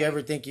that. Right. You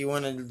ever think you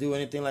want to do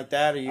anything like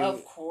that? Or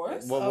of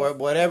course.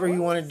 Whatever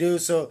you want to do.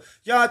 So,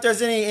 y'all, if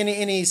there's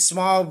any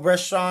small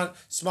restaurant,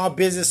 small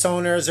business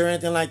owners or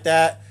anything like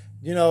that,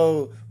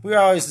 we're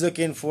always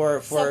looking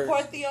for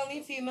support the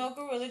only female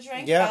gorilla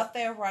drink out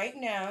there right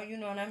now. You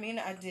know what I mean?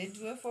 I did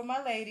do it for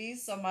my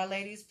ladies, so my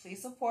ladies,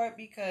 please support,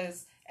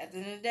 because at the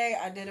end of the day,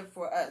 I did it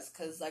for us.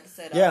 Because like I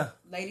said,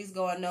 ladies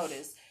go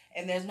unnoticed,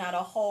 and there's not a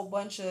whole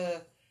bunch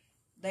of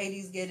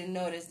ladies getting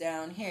noticed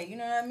down here. You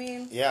know what I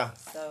mean? Yeah.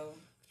 So.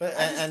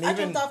 I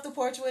jumped off the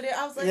porch with it.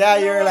 I was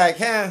like, you're like,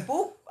 huh?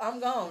 Boop!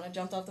 I'm gone. I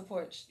jumped off the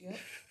porch. Yep.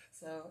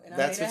 And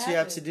that's what you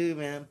have to do,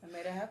 man. I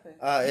made it happen.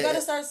 You got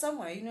to start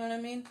somewhere. You know what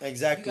I mean?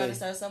 Exactly. You got to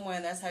start somewhere,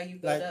 and that's how you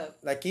build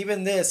up.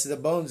 Even the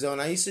Bone Zone,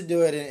 I used to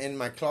do it in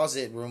my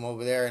closet room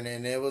over there,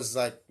 and it was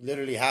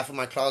literally half of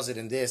my closet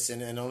in this,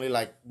 and only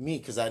me,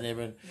 because I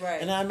never.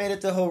 Right. And I made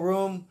it the whole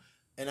room,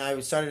 and I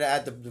started to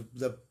add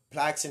the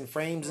plaques and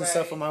frames and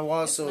stuff on my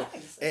walls, so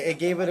nice. it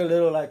gave it a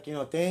little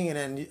thing, and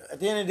then at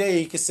the end of the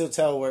day, you can still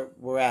tell where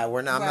we're at.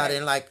 I'm not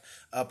in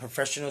a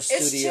professional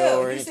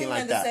studio or anything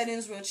like that. The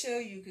settings real chill.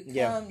 You can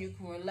come, you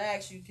can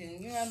relax, you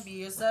can be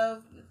yourself.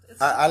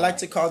 I like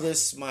to call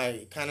this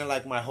my kind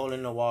of my hole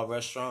in the wall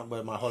restaurant,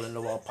 but my hole in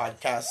the wall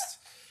podcast.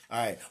 All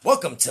right,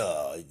 welcome to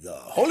the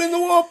Hole in the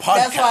Wall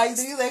podcast. That's why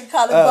you like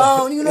call it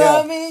bone. You know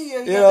what I mean?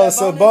 You know,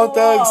 so Bone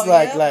Thugs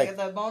like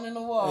that bone in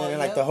the wall, and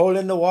like the Hole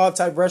in the Wall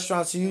type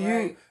restaurants.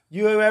 You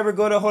ever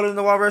go to Hole in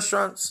the Wall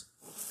restaurants?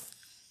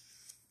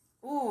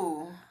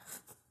 Ooh,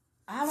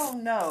 I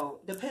don't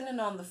know.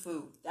 Depending on the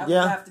food, that would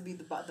have to be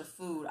the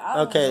food. I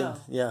don't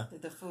know.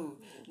 The food.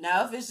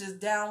 Now, if it's just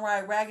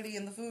downright raggedy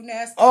and the food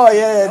nasty. Oh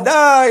yeah, nope.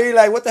 Nah, you're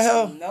like, what the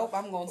hell? Nope,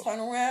 I'm gonna turn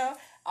around.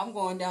 I'm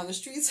going down the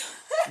streets.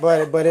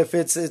 but if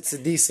it's a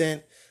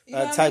decent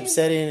type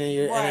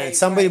setting and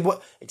somebody,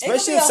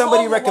 especially if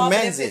somebody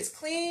recommends it, if it's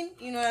clean,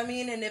 you know what I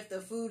mean, and if the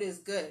food is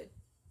good.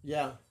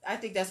 Yeah, I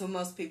think that's what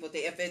most people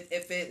think.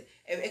 If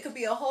it could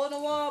be a hole in the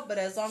wall, but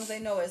as long as they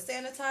know it's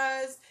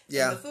sanitized,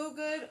 and the food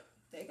good,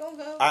 they gonna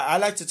go. I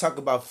like to talk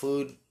about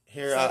food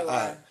here.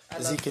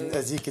 As you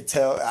can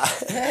tell,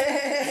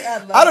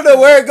 I don't know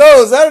where it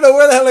goes. I don't know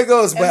where the hell it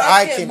goes, but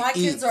my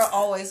kids are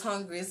always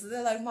hungry, so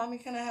they're like, "Mommy,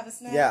 can I have a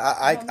snack?" Yeah,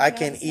 I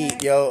can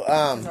eat, yo.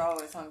 My kids are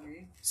always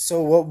hungry.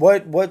 So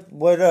what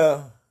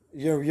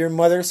your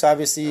mother? So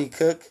obviously you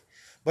cook,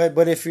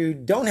 but if you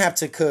don't have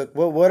to cook,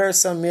 what are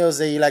some meals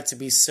that you like to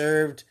be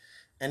served?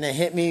 And then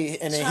hit me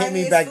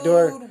back food,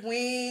 door.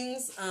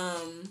 Wings,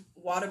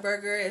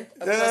 Whataburger.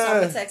 Of course,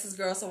 I'm a Texas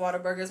girl, so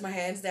Whataburger is my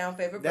hands down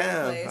favorite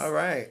burger place. All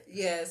right.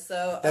 Yeah,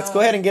 so let's go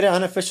ahead and get an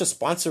unofficial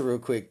sponsor real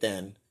quick.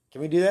 Then can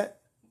we do that?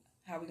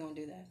 How are we gonna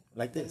do that?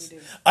 Like this.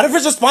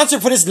 Unofficial sponsor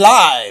for this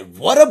live.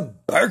 What a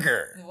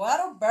burger. What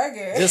a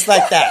burger. Just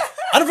like that.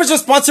 Unofficial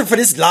sponsor for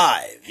this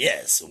live.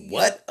 Yes.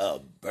 What a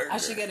burger. I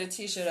should get a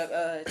t-shirt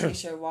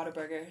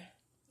Whataburger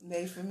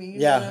made for me. You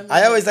know what I mean?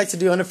 I always like to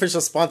do unofficial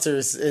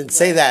sponsors and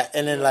say that,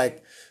 and then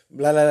like.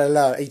 Blah blah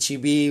blah.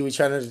 HEB. We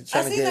trying to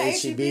get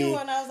HEB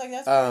one. I was like,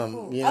 that's pretty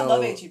cool. You know, I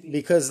love HEB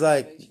because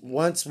like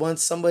once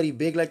somebody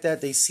big like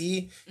that, they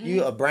see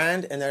you a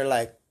brand and they're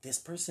like, this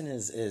person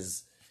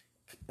is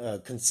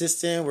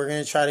consistent. We're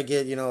gonna try to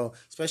get, you know,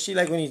 especially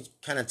like when you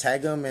kind of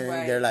tag them and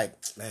they're like,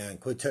 man,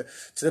 quit to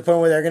the point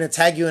where they're gonna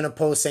tag you in a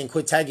post saying,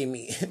 quit tagging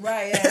me.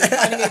 Right. Yeah.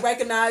 Trying to get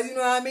recognized. You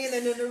know what I mean?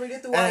 And then they read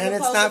it through. And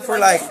it's not for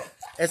like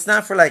it's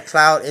not for like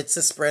clout. It's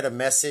to spread a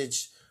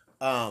message.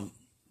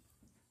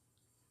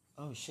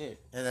 Oh shit!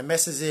 And the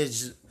message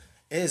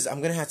is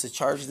I'm gonna have to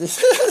charge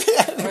this.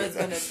 Or it's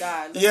gonna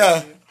die.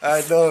 Yeah,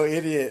 I know,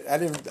 idiot. I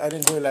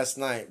didn't do it last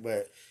night,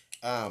 but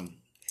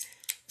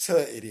so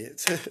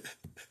idiot.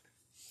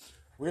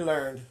 we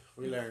learned.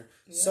 Yeah.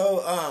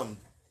 So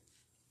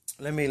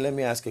let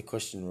me ask a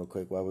question real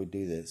quick while we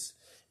do this.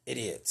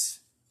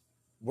 Idiots,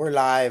 we're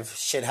live.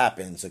 Shit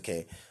happens.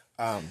 Okay.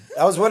 I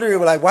was wondering,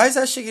 like, why is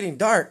that shit getting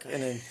dark?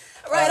 And then.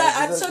 Right,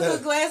 I took a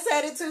glance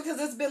at it too because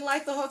it's been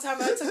like the whole time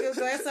I took a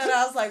glance at it.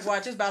 I was like,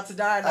 "Watch, it's about to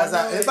die." I was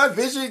like, "Is my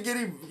vision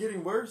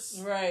getting worse?"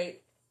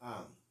 Right.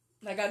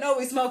 Like I know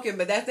we smoking,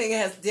 but that thing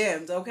has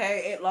dimmed.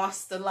 Okay, it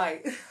lost the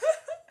light.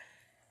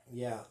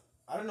 Yeah,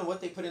 I don't know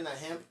what they put in that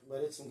hemp, but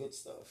it's some good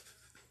stuff.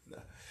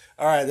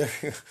 All right,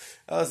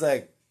 I was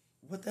like,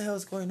 "What the hell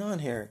is going on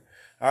here?"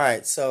 All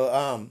right,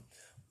 so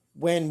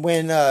when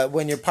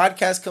your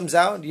podcast comes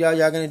out, y'all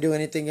gonna do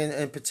anything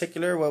in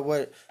particular?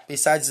 What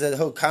besides the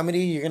whole comedy?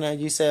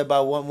 You say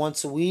about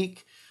once a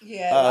week?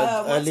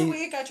 Yeah, once a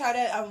week. I try to.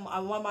 I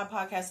want my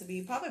podcast to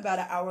be probably about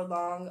an hour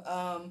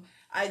long.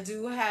 I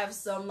do have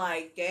some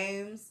like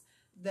games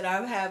that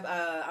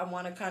I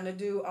want to kind of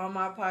do on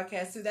my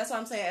podcast too. That's why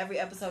I'm saying every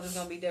episode is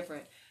gonna be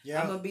different.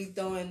 Yeah, I'm gonna be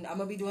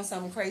doing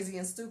something crazy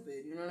and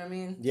stupid. You know what I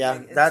mean? Yeah,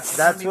 like,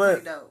 that's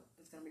what. Dope.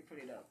 It's gonna be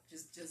pretty dope.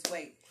 Just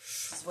wait.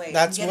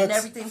 That's I'm getting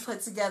everything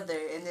put together,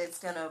 and it's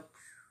gonna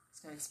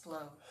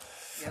explode.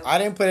 Yep. I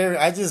didn't put it.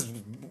 I just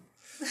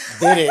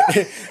did it.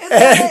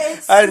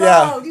 It's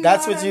yeah,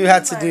 that's what you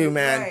had to do,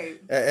 man. Right.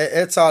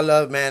 It's all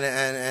love, man.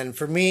 And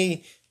for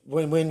me,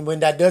 when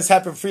that does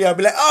happen for you, I'll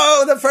be like,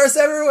 oh, the first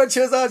ever one she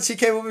was on, she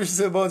came over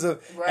to Bones. Right.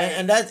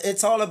 And that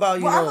it's all about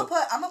you know.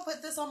 I'm gonna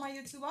put this on my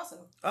YouTube also.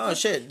 Oh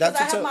shit,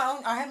 that's I have my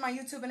own. I have my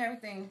YouTube and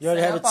everything. You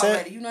already have it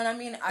set? You know what I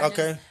mean?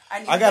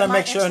 I gotta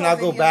make sure, and I'll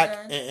go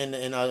back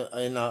and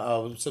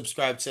I'll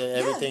subscribe to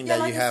everything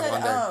that you have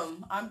on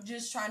there. I'm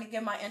just trying to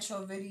get my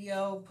intro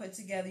video put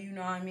together. You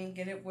know what I mean?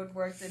 Get it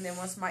woodworked, and then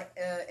once my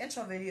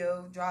intro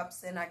video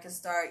drops, then I can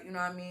start. You know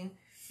what I mean?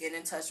 Get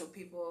in touch with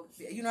people.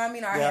 You know what I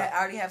mean? I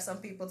already have some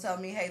people tell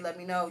me, hey, let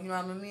me know. You know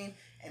what I mean?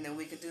 And then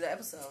we could do the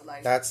episode.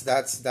 Like that's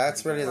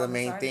really the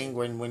main thing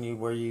when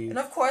you and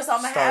of course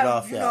I'm gonna have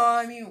off, you know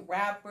what I mean,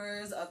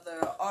 rappers,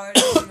 other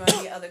artists, you know what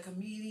I mean, other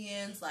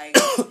comedians, like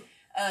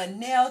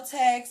nail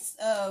techs,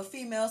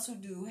 females who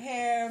do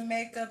hair,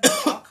 makeup,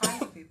 all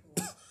kinds of people.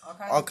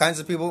 All kinds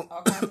of people.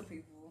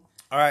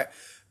 All right.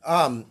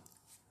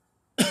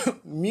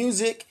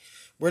 Music.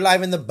 We're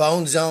live in the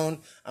Bone Zone.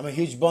 I'm a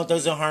huge Bone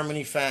Thugs and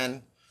Harmony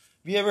fan.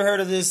 Have you ever heard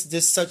of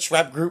this such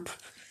rap group?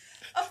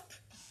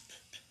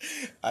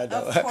 I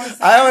know.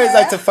 I always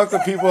like to fuck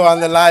with people on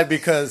the live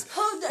because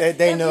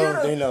they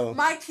know.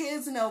 My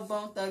kids know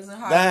Bone Thugs and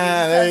Harmony.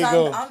 There you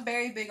go. I'm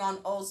very big on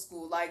old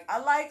school. Like I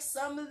like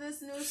some of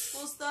this new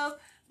school stuff,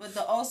 but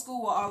the old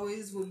school will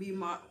always where be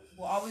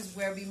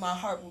my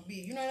heart will be.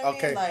 You know what I mean?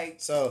 Okay. Like,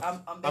 So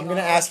I'm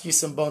gonna ask you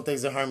some Bone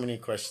Thugs and Harmony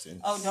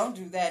questions. Oh, don't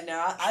do that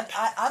now.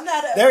 I'm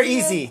not. They're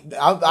easy.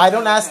 I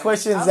don't ask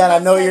questions that I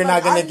know you're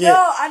not gonna get.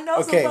 I know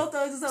Okay. some Bone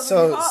Thugs and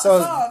Harmony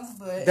songs,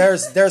 but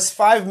there's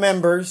 5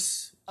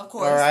 members. Of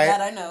course, all right?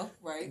 that I know.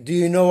 Right. Do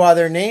you know all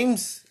their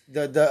names?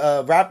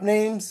 The rap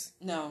names?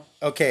 No.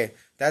 Okay,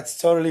 that's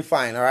totally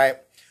fine. All right.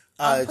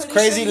 It's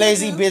crazy, sure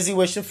lazy, busy,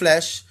 wishing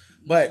flesh.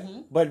 But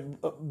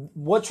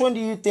which one do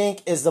you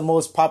think is the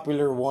most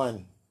popular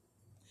one?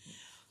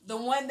 The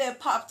one that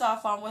popped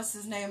off on what's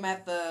his name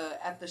at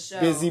the show?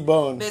 Busy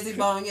Bone. Busy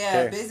Bone,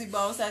 yeah. Okay. Busy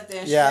Bone sat there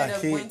and straight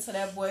up went to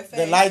that boy face.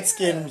 The light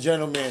skinned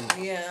gentleman.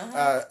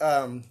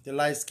 Yeah. The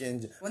light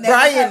skinned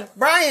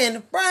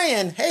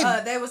Brian.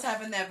 Hey. They was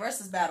having that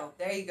versus battle.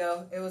 There you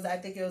go. I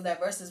think it was that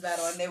versus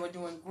battle, and they were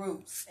doing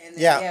groups. And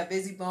then,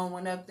 Busy Bone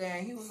went up there,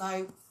 and he was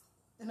like,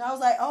 and I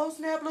was like, oh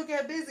snap! Look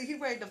at Busy. He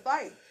ready to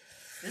fight.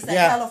 It's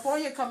that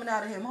California coming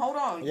out of him. Hold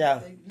on.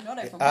 Yeah. You know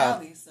they from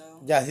Cali, so.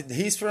 Yeah,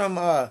 he's from.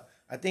 I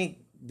think.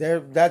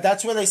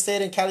 That's where they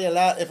stayed in Cali a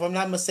lot. If I'm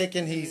not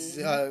mistaken, he's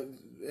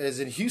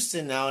is in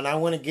Houston now, and I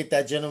want to get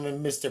that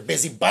gentleman, Mr.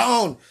 Busy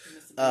Bone,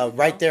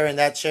 right there in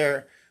that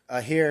chair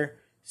here.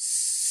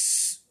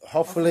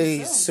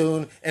 Hopefully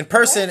soon in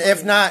person,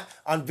 if not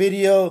on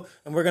video,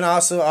 and we're gonna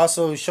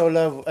also show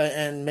love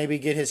and maybe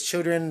get his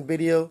children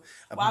video.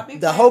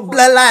 The whole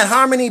bloodline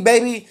harmony,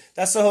 baby.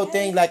 That's the whole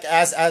thing. Like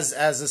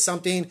as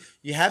something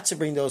you have to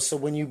bring those. So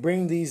when you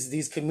bring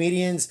these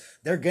comedians,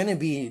 they're gonna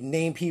be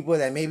named people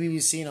that maybe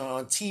you've seen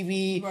on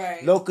TV,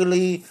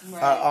 locally,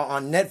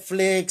 on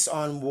Netflix,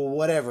 on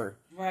whatever.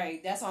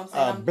 Right, that's what I'm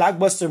saying.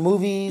 Blockbuster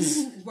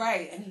movies.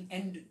 Right,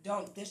 and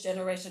this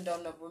generation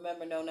don't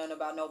remember nothing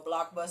about no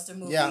blockbuster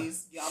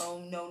movies. Yeah. Y'all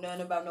don't know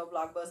nothing about no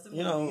blockbuster movies.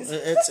 You know,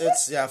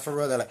 it's for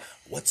real. They're like,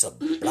 what's a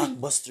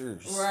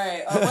blockbuster?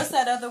 Right. What's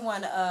that other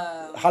one?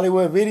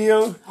 Hollywood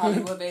Video.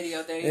 Hollywood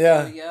Video. There you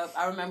go. Yep.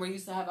 I remember we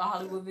used to have a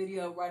Hollywood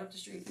Video right up the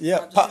street.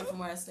 Yeah. From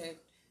where I stayed.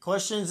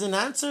 Questions and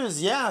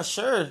answers. Yeah,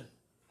 sure.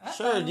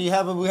 Sure. Do you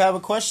have we have a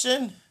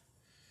question?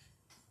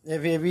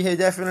 If you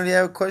definitely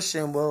have a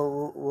question,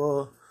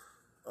 I'll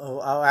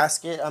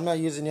ask it. I'm not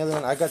using the other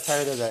one. I got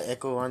tired of that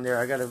echo on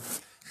there.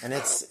 And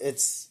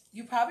it's.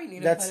 You probably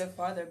need to put it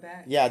farther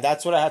back. Yeah,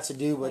 that's what I had to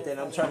do. But then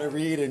I'm trying to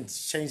read and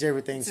change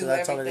everything. So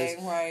that's all it is.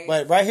 Right.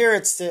 But right here,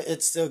 it's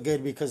still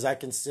good because I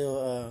can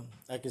still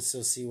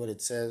see what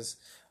it says.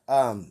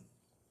 All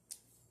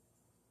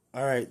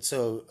right,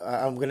 so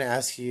I'm gonna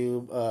ask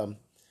you,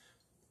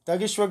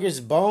 Thuggish Ruggish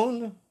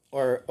Bone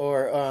or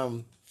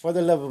For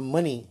the Love of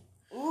Money.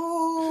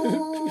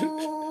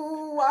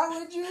 Why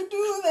would you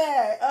do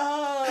that?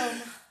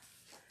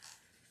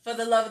 For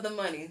the love of the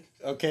money.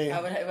 Okay.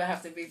 It would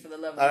have to be for the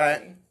love of the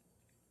money.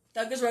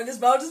 Thuggish Ruggish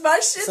Bone is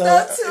my shit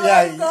though too.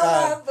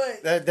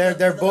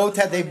 They're both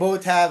they're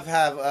both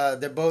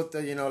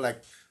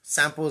like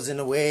samples in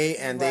a way,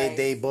 and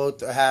they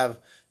both have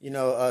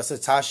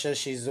Satasha.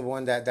 She's the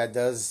one that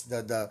does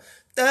the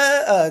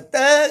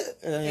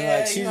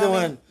she's the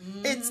one.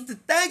 It's the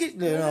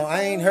thuggish.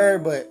 I ain't her,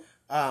 but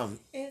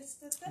it's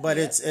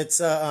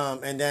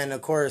and then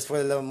of course For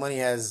the Love of Money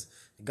has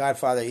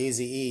Godfather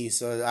Eazy-E,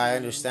 so I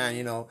understand.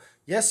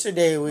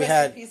 Yesterday we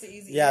had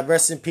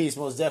rest in peace,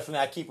 most definitely.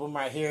 I keep him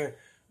right here,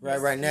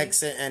 right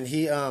next, and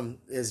he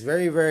is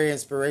very very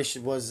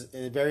inspirational. Was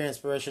very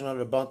inspirational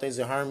to Bone Thugs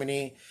and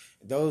Harmony.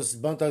 Those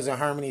Bone Thugs and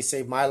Harmony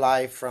saved my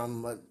life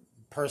from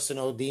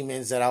personal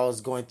demons that I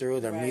was going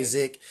through. Their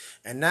music,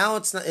 and now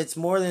it's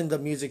more than the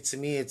music to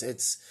me.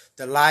 It's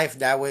the life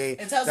that way.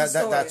 It tells a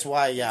story. That's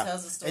why, yeah,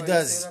 it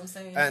does. See what I'm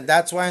saying? And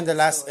that's why in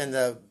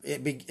the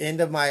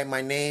end of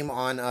my name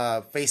on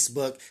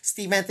Facebook,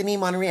 Steve Anthony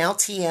Monreal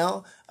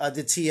TL.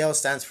 The TL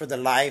stands for the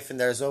life, and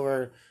there's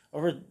over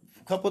a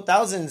couple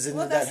thousands in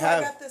that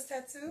have. I got this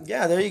tattoo.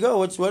 Yeah, there you go.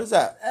 What is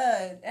that?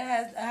 I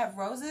have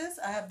roses.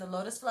 I have the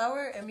lotus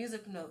flower and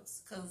music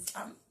notes because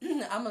I'm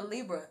a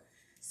Libra.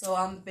 So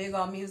I'm big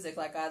on music.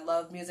 Like, I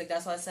love music.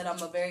 That's why I said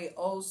I'm a very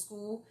old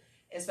school,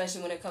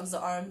 especially when it comes to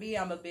R&B.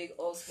 I'm a big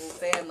old school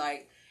fan.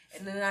 Like,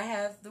 and then I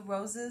have the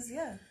roses.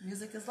 Yeah,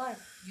 music is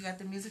life. You got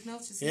the music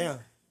notes? You see? Yeah.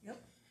 Yep.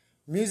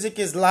 Music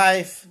is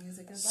life.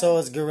 Music is life. So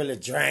is Gorilla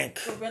Drank.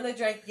 Gorilla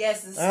Drank,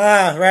 yes.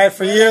 Right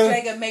for Gorilla you.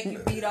 Drank will make you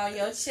beat on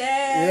your chest.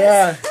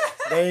 Yeah,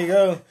 there you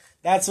go.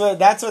 That's what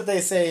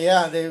they say.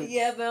 Yeah,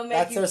 they'll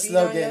make you beat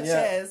slogan, on your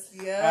chest.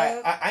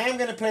 Yeah. I am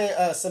gonna play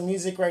some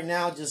music right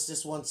now.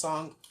 Just one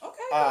song.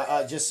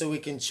 Okay. Just so we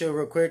can chill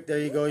real quick. There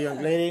you go,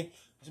 young lady.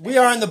 We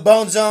are in the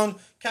Bone Zone.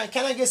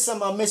 Can I get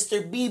some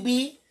Mr.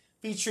 BB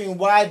featuring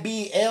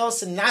YBL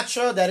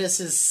Sinatra? That is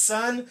his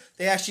son.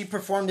 They actually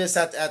performed this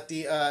at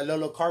the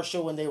Lolo Car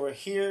Show when they were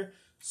here.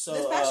 So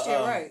this past year,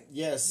 right?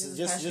 Yes,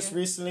 just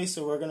recently.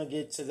 So we're gonna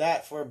get to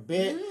that for a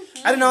bit.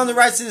 I don't own the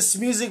rights to this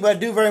music, but I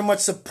do very much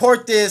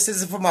support this.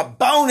 This is for my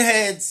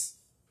boneheads.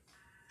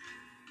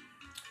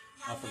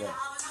 I forgot.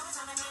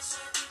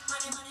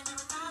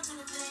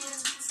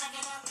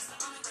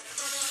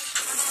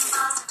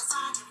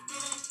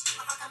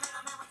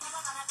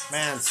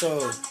 Man,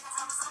 so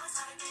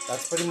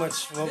that's pretty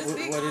much what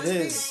it This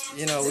is. big-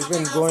 You know, this we've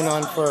been big going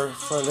on outside.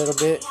 for a little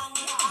bit.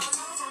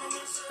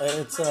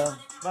 It's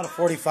about a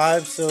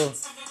 45, so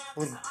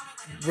we'll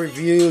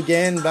review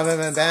again. Bam, bam,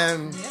 bam,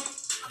 bam. Yep.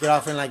 Get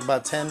off in like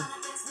about 10.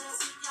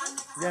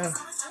 Yeah,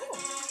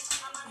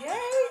 Yay.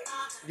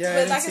 yeah.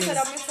 But It like I seems, said,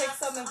 I'm gonna take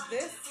some of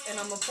this and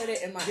I'm gonna put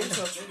it in my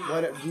intro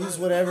video. use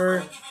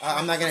whatever.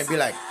 I'm not gonna be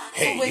like,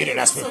 hey, When you didn't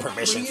ask me so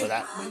permission for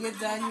that. When you're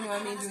done, you know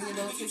what I mean, doing your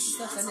little tweaks and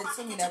stuff, send it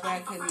to me. That way I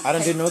can. I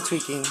don't do no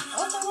tweaking.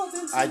 Oh no, well,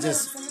 then I send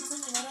just- send it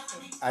to me right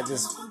after. I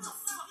just,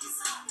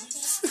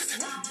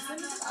 Yeah,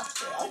 send it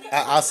after. Okay.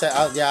 I'll say,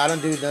 yeah, I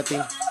don't do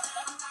nothing.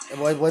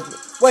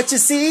 What you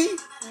see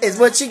is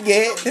what you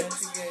get. What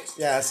you get.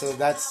 Yeah, so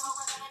that's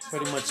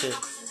pretty much it.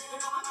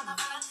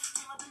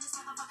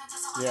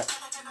 Yeah.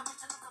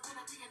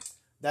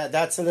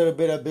 That's a little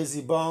bit of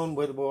busy bone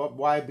with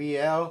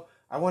YBL.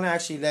 I want to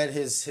actually let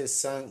his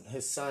son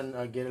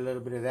get a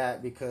little bit of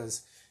that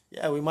because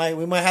yeah, we might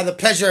have the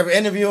pleasure of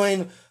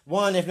interviewing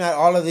one, if not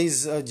all of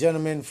these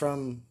gentlemen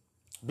from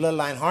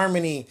Bloodline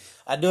Harmony.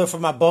 I do it for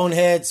my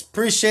boneheads.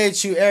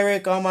 Appreciate you,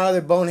 Eric. All my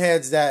other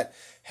boneheads that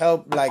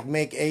help like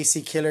make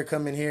AC Killer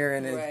come in here,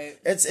 and Right.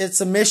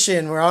 it's a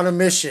mission. We're on a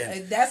mission.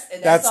 And that's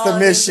That's the all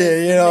it is, mission,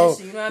 it's you the know,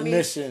 mission, you know what I mean?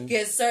 mission.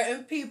 Get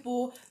certain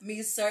people,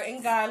 meet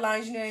certain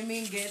guidelines, you know what I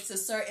mean? Get to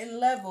certain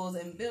levels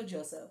and build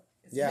yourself.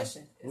 It's a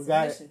mission. It's we a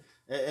got mission.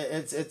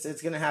 it.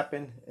 It's gonna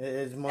happen.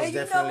 It most And you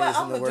know definitely what? is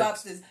in I'm the gonna drop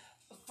works. this.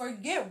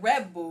 Forget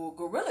Red Bull.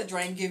 Gorilla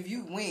Drink give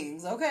you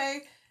wings,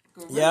 okay?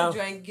 Gorilla Yeah.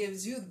 Drink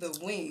gives you the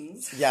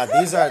wings. Yeah,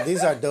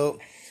 these are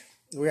dope.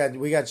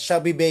 We got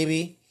Chubby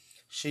Baby.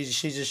 She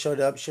just showed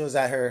up. She was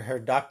at her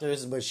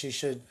doctor's, but she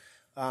should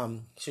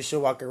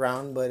walk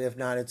around. But if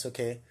not, it's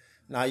okay.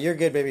 Nah, you're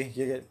good, baby.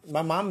 You're good.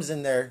 My mom's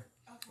in there.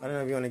 I don't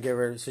know if you want to give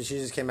her. So she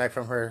just came back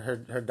from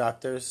her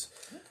doctor's,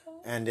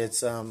 and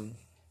it's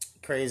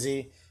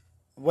crazy.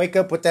 Wake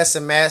Up with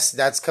SMS.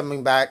 That's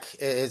coming back.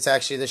 It's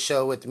actually the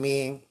show with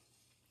me,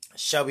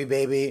 Shelby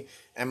Baby,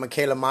 and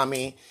Michaela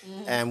Mommy,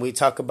 and we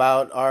talk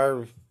about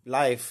our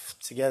life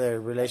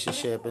together,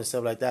 relationship and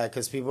stuff like that.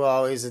 Because people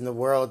always in the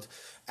world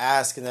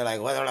ask and they're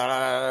like, what?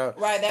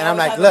 Right. They And I'm always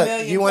like, have a look,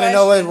 million you want to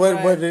know what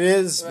questions, it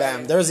is? Right.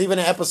 Bam. There's even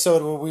an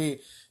episode where we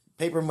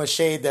paper mache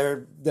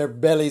their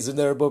bellies when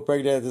they were both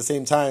pregnant at the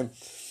same time.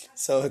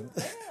 So, Damn,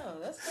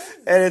 that's crazy.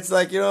 and it's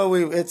like, you know,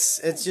 it's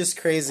just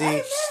crazy.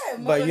 Amen.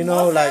 But you Mother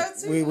know, knows like how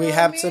to, we you know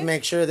have what I to mean?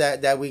 make sure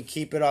that we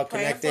keep it all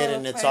connected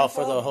and it's all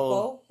for the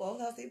whole. both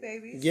healthy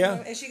babies. Yeah.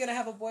 You know? Is she gonna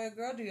have a boy or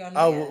girl? Do y'all know?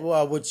 Oh, yet?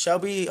 well, with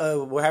Shelby,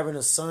 we're having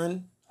a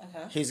son.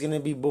 Okay. He's gonna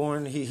be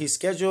born. He's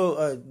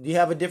scheduled. Do you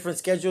have a different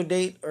schedule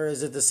date, or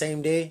is it the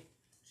same day?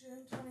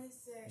 June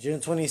 26th. June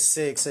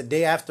 26th, a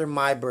day after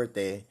my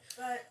birthday.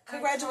 But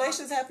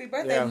Congratulations, happy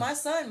birthday. Yeah. My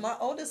son, my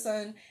oldest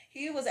son,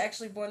 he was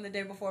actually born the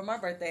day before my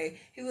birthday.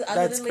 I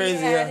That's literally crazy.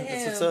 had Yeah, him.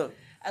 that's what's up.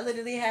 I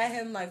literally had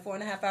him like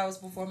 4.5 hours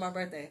before my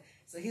birthday.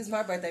 So he's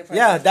my birthday present.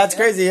 Yeah, that's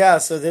Yep. crazy. Yeah,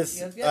 so this.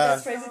 Yep,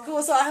 that's crazy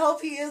cool. So I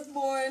hope he is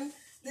born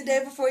the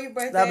day before your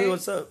birthday. That'll be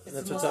what's up. It's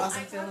That's the what's most up. I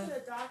awesome talked feeling. to the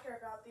doctor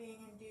about being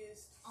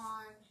induced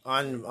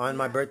on On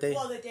my birthday.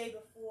 well, the day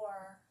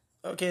before.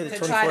 Okay, the To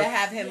try to 24th.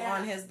 have him Yeah,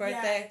 on his yeah,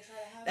 birthday. try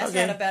to have That's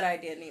Okay. not a bad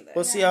idea neither.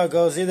 We'll see how it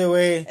goes. Either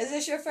way, Is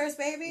this your first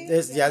baby?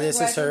 this is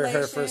her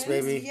first Congratulations.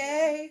 baby.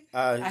 Yay. I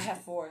Uh,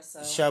 have 4,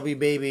 so. Shelby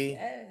Baby.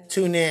 Yeah.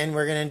 Tune in.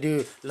 We're gonna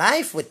do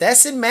Life with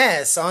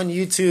SMS on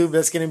YouTube.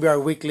 That's gonna be our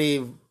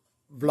weekly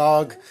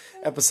vlog,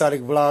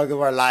 episodic vlog of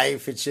our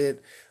life and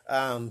shit.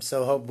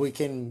 So hope we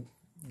can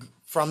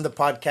from the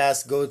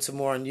podcast go to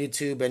more on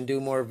YouTube and do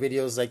more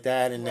videos like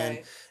that, and then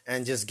Right.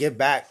 and just give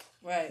back.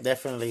 Right.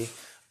 Definitely.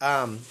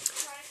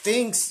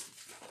 Things.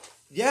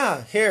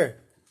 Yeah. Here.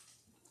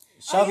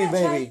 Shelby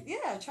Baby.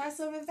 Try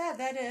some of that.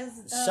 That is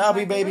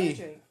Shelby my Baby. Gorilla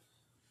Drink.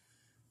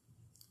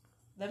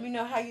 Let me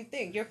know how you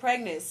think. You're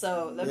pregnant,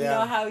 so let me Yeah.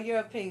 know how your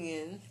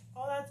opinion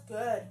Oh, that's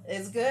good.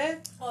 is.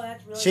 Good. Oh,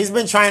 that's really She's good.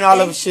 been trying all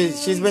of. Thank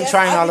She's you. been Yes,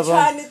 trying I've all been of them.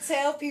 trying to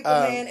tell people,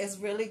 Um, man, it's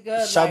really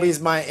good. Shelby's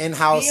Like, my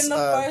in-house. being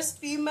the first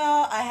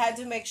female, I had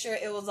to make sure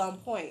it was on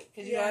point.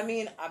 Because you know Yeah. what I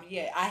mean?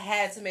 I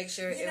had to make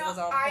sure You it know, was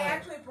on I point.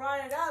 actually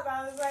brought it up.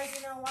 I was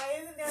like, why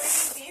isn't there any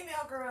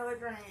female gorilla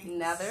drinks?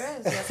 Now there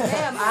is, yes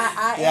ma'am.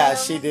 I Yeah, am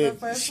she the did.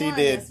 first She one.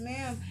 did. Yes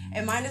ma'am.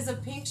 And mine is a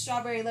pink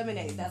strawberry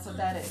lemonade. That's what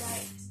that is.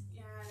 Right.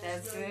 Yeah,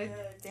 That's really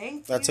good. Thank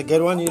you. That's a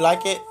good one. You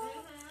like it?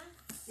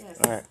 Yes.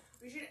 All right.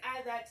 We should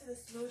add that to the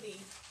smoothie.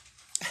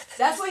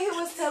 That's what he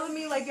was telling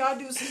me. Like y'all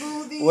do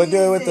smoothies. We'll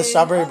do it with the and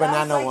strawberry all that. I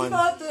was banana like, one.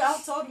 You know,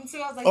 I told him too.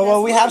 I was like, Oh well,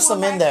 that we have smoothie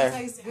some one in there.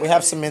 actually tastes We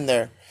have good. some in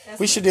there. That's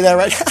We should do that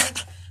right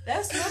now.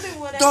 That smoothie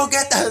would. Go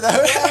get actually-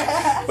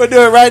 that. We'll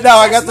do it right now.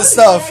 I got the Smoothie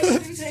stuff. would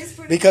actually taste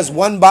pretty Because good.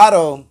 one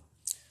bottle,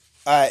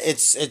 it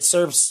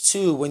serves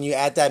 2 when you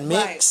add that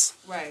mix.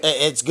 Right.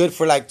 It's good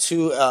for like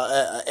 2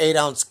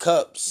 8-ounce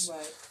cups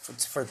Right.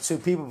 for 2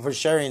 people for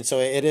sharing. So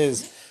it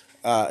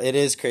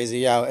is crazy.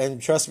 Yeah,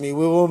 and trust me,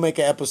 we will make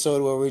an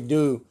episode where we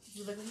do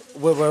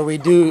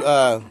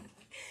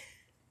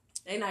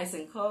They nice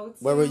and cold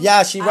too. Where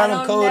yeah, she I brought them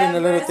don't cold in the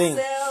little never thing.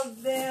 sell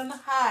them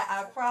hot.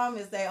 I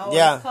promise they always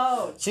Yeah.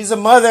 cold. She's a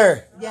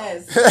mother.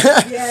 Yes.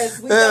 Yes.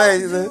 We don't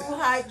do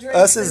hot drinks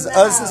Us in as the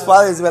us house. as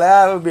fathers, but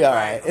it'll be all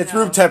right. Right, It's no.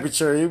 room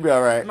temperature. You'll be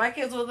all right. My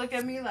kids will look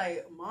at me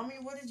like, "Mommy,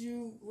 what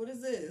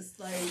is this?"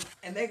 Like,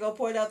 and they go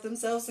pour it out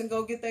themselves and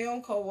go get their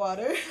own cold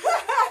water.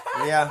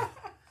 Yeah.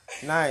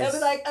 Nice. They'll be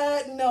like,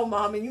 no,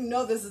 Mommy, you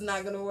know this is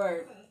not gonna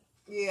work.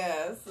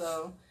 Yeah,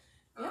 so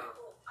yeah.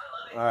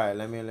 All right,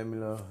 let me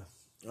know.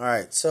 All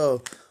right,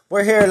 so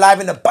we're here live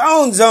in the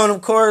Bone Zone,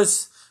 of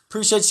course.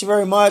 Appreciate you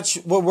very much.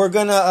 We're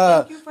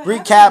gonna Thank you for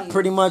recap having me.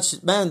 pretty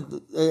much.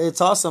 Man,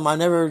 it's awesome.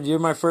 You're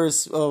my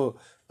first. Oh,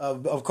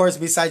 of course,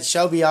 besides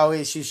Shelby,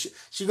 always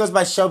she goes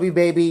by Shelby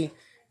Baby,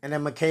 and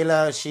then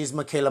Michaela, she's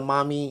Michaela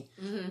Mommy.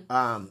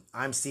 Mm-hmm.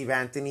 I'm Steve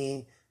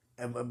Anthony.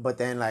 But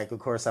then, like, of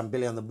course, I'm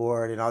Billy on the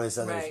board and all these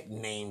other Right.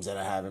 names that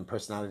I have and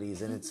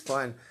personalities, and it's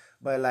fun.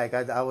 But like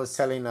I was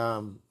telling,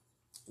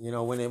 you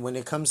know, when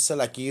it comes to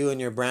like you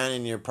and your brand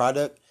and your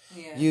product,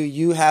 Yeah.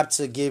 you have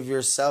to give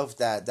yourself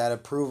that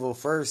approval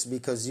first,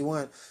 because you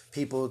want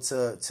people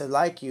to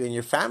like you, and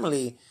your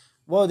family.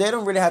 Well, they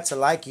don't really have to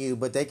like you,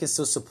 but they can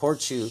still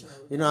support you.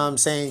 You know what I'm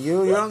saying?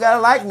 You don't gotta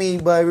like me,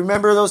 but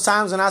remember those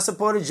times when I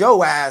supported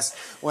your ass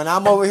when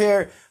I'm over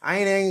here. I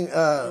ain't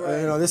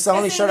Right. you know, this is the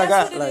only And see, shirt I got.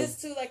 that's what Like, it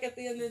is too. Like at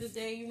the end of the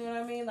day, you know what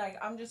I mean. Like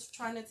I'm just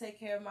trying to take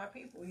care of my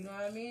people. You know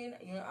what I mean.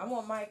 You know, I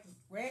want my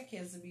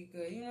grandkids to be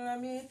good. You know what I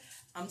mean.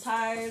 I'm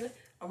tired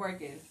of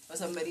working for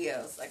somebody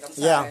else. Like I'm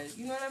tired. Yeah.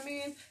 You know what I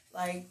mean.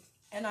 Like,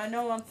 and I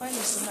know I'm funny,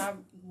 so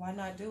why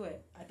not do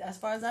it? As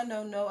far as I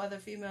know, no other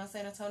female in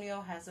San Antonio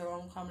has their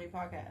own comedy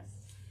podcast.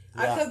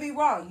 Yeah. I could be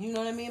wrong. You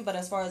know what I mean. But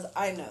as far as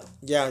I know,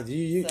 yeah,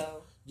 you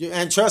so.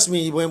 and trust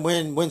me,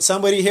 when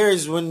somebody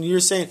hears when you're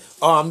saying,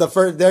 "Oh, I'm the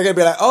first," they're gonna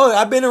be like, "Oh,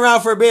 I've been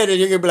around for a bit," and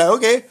you're gonna be like,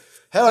 "Okay,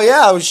 hell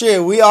yeah, well,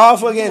 shit, we all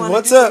fucking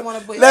what's up?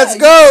 Let's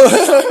go."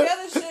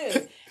 Together,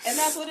 shit. And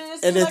that's what it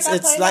is. And too. it's I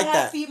plan like to have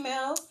that.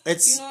 females.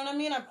 It's- you know what I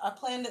mean. I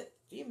planned it.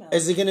 Female.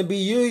 Is it gonna be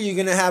you? You're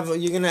gonna have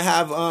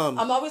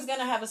I'm always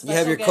gonna have a special. You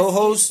have your guest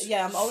co-host?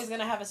 Yeah, I'm always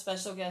gonna have a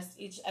special guest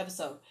each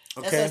episode.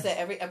 That's Okay. why I said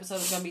every episode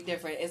is gonna be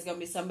different. It's gonna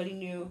be somebody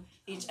new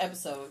each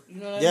episode.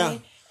 You know what Yeah. I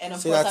mean? And of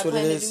See, course, that's I what it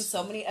plan to is. do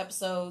so many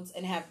episodes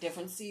and have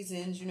different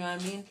seasons. You know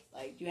what I mean?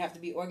 Like you have to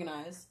be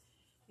organized.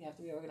 You have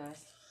to be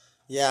organized.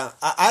 Yeah,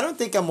 I don't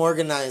think I'm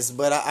organized,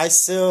 but I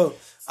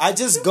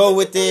just go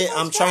with it.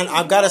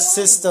 I've got a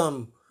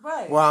system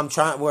Right.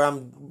 where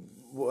I'm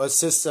a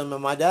system,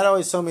 and my dad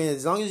always told me,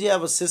 as long as you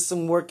have a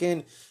system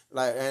working,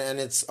 like, and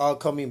it's all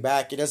coming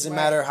back, it doesn't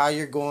Right. matter how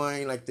you're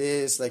going, like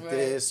this, Right.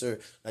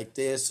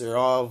 this, or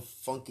all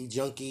funky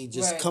junky.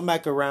 Just Right. come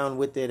back around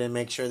with it and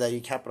make sure that you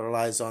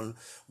capitalize on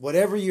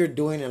whatever you're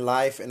doing in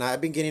life. And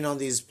I've been getting on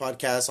these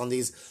podcasts, on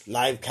these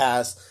live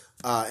casts,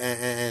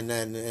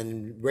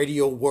 and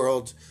radio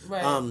world,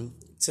 Right.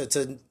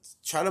 to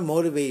try to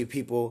motivate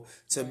people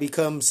to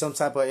become some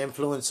type of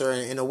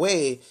influencer in a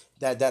way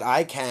that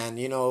I can,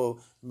 you know,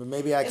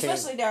 maybe I can.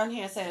 Especially down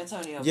here in San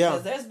Antonio. Yeah.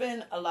 Because there's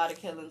been a lot of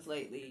killings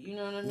lately. You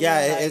know what I mean? Yeah,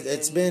 Like,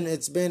 it's and been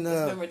it's been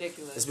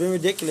ridiculous. It's been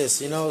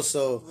ridiculous, you know.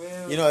 So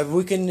Real. you know, if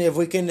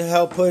we can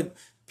help put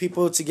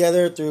people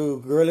together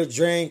through Gorilla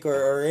Drink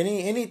or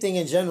anything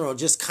in general,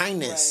 just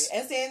kindness. Right.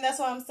 And see, and that's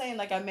why I'm saying,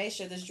 like, I made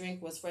sure this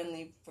drink was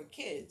friendly for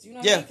kids. You know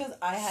what Yeah. I mean? Because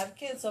I have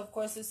kids, so of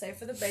course it's safe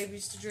for the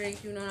babies to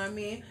drink. You know what I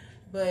mean?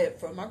 But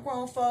for my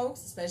grown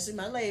folks, especially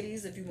my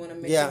ladies, if you want to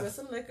mix Yeah. it with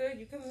some liquor,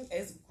 you can.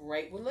 It's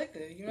great with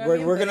liquor. You know what We're- I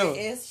mean? we're But gonna- it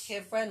is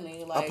kid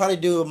friendly. Like, I'll probably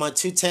do my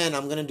 210.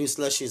 I'm gonna do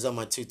slushies on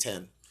my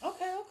 210.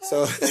 okay.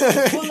 So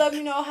Well, let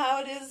me know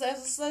how it is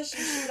as a slushy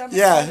shoot. I'm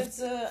Yeah.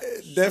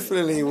 excited to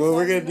definitely, I'm well,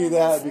 we're excited gonna do to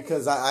know. that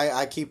because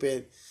I keep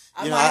it.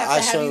 I You know, might have I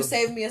to have show. you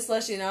save me a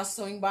slushy and I'll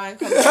swing by and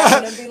come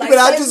down and be like, But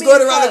I "Save just me go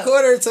a around the cup."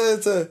 corner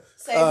to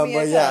Save me a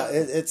but yeah, cup.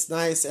 it's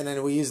nice, and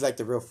then we use like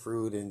the real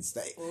fruit and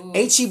stuff. Ooh.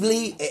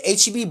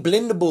 HEB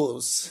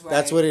blendables.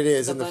 That's Right. what it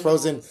is, The and the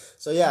frozen. blendables.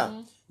 So yeah,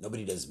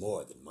 nobody does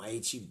more than my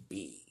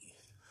HEB.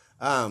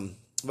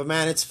 But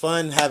man, it's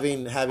fun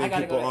having I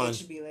gotta people go to on.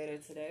 HEB later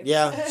today.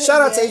 Yeah,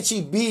 shout out Yeah. to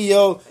HEB,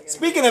 yo.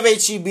 Speaking of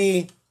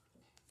HEB,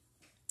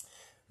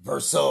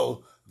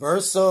 Verso.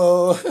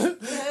 Verso. When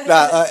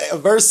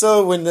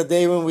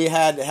we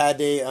had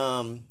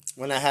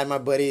when I had my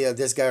buddy,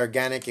 this guy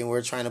Organic, and we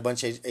were trying a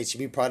bunch of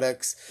HEB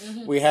products,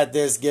 we had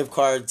this gift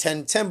card,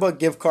 $10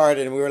 gift card,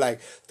 and we were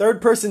like,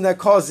 third person that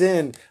calls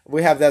in,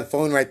 we have that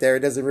phone right there. It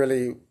doesn't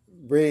really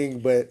ring,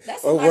 but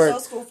That's a or nice work.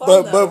 old school phone,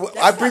 though. But That's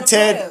I kinda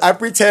pretend fun. I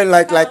pretend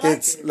like Kinda like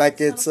it's it. like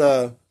Kinda it's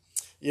fun.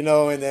 you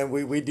know, and then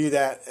we do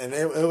that, and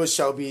it was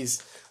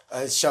Shelby's.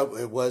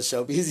 It was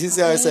Shelby's. You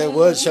see how I said it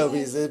was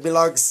Shelby's. It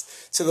belongs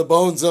to the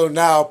Bone Zone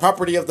now,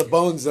 property of the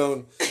Bone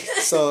Zone.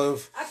 So,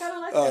 I kind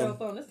of like that old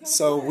phone. It's kinda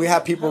so fun. we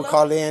have people Hello?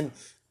 call in,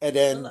 and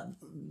then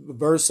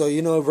Verso.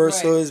 You know, what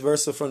Verso Right. is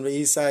Verso from the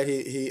East Side.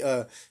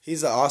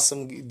 He's an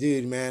awesome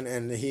dude, man,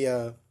 and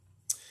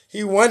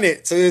he won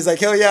it. So he was like,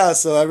 hell yeah.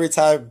 So every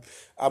time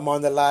I'm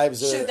on the lives,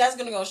 Shoot, that's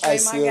gonna go straight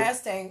my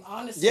gas tank.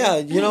 Honestly, yeah,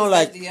 you know,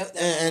 like, Yep,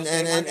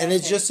 and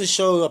it's just to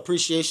show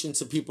appreciation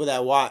to people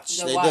that watch.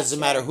 It doesn't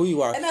matter who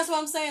you are. And that's what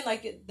I'm saying.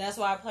 Like, that's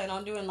why I plan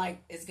on doing.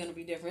 Like, it's gonna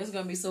be different. It's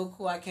gonna be so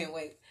cool. I can't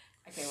wait.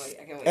 I can't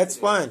wait. That's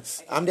fun.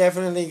 I'm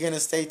definitely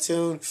gonna stay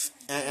tuned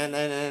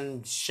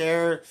and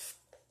share,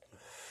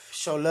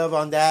 show love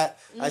on that.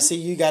 I see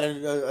you got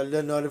a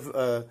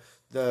little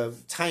the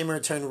timer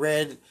turned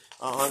red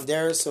on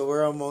there, so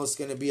we're almost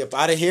gonna be up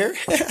out of here.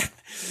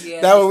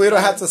 Yeah, that way we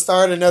don't have to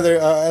start another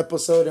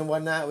episode and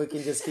whatnot. We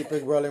can just keep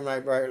it rolling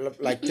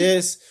right like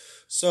this.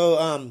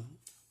 So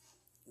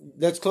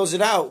let's close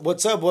it out.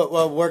 What's up?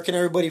 Where can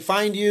everybody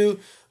find you?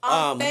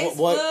 On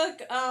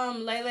Facebook,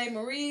 Lae Lae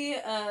Marie.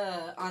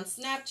 On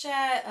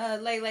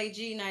Snapchat, Lae Lae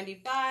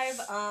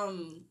G95.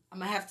 I'm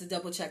gonna have to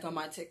double check on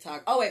my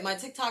TikTok. Oh wait, my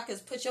TikTok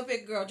is Put Your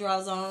Big Girl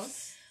Draws On.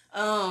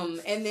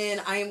 And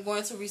then I am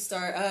going to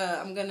restart.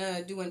 I'm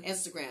gonna do an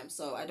Instagram.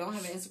 So I don't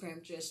have an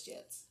Instagram just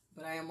yet,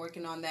 but I am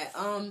working on that.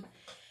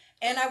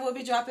 And I will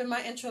be dropping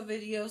my intro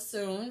video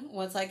soon.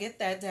 Once I get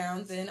that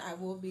down, then I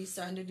will be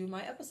starting to do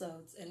my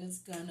episodes, and it's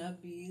gonna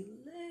be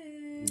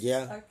lit.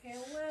 Yeah, I can't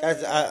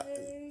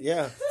wait.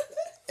 Yeah.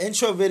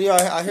 Intro video.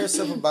 I hear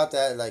something about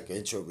that, like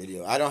intro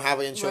video. I don't have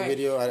an intro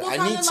video.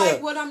 I need to,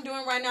 like what I'm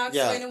doing right now,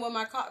 explaining what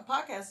my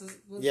podcast is.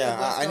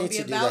 I need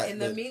to do that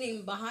and the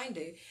meaning behind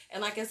it.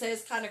 And like I said,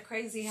 it's kind of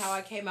crazy how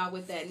I came out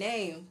with that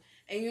name.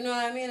 And you know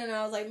what I mean? And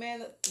I was like,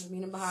 man, the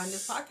meaning behind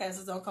this podcast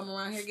is don't come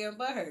around here getting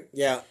butthurt.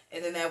 Yeah.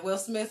 And then that Will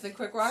Smith and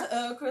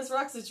Chris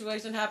Rock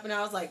situation happened.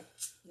 I was like,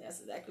 that's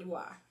exactly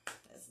why.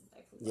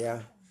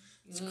 Yeah.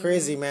 It's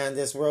crazy, man.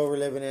 This world we're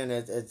living in,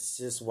 it's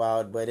just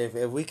wild. But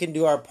if we can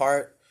do our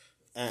part,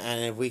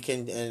 and if we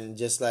can and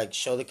just like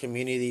show the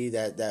community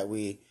that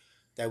we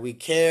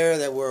care,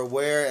 that we're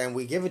aware, and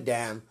we give a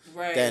damn,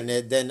 right,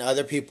 then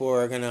other people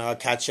are gonna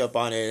catch up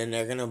on it, and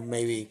they're gonna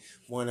maybe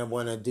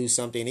wanna do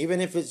something,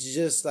 even if it's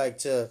just like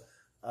to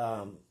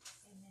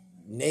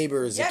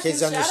neighbors, the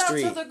kids on the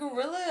street. Shout out to the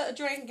Gorilla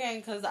Drink Gang,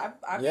 because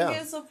I've been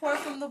getting support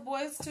from the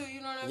boys too. You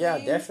know what I mean? Yeah,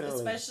 definitely.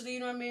 Especially, you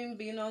know what I mean,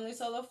 being the only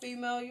solo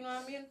female. You know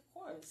what I mean? Of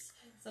course.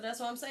 So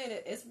that's what I'm saying.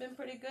 It's been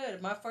pretty good.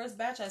 My first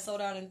batch I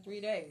sold out in 3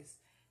 days.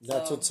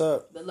 That's what's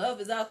up. The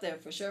love is out there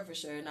for sure,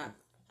 and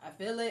I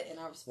feel it and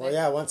I respect. Well,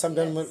 yeah. Once I'm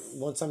done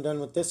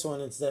with this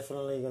one, it's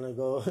definitely gonna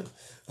go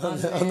on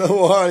the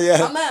wall.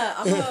 Yeah.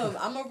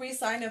 I'm gonna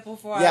re-sign it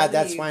before I leave. Yeah,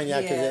 that's fine.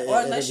 Yeah,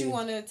 or unless you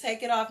want to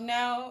take it off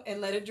now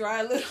and let it dry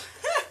a little.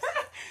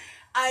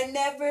 I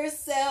never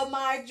sell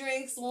my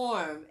drinks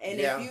warm, and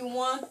if you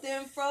want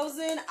them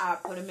frozen, I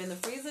put them in the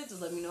freezer.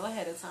 Just let me know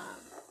ahead of time.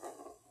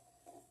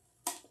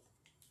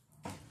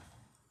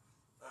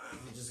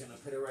 I'm just gonna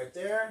put it right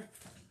there.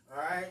 All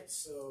right,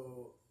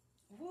 so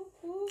we'll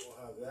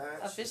have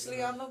that.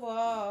 Officially on the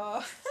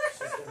wall.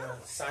 She's gonna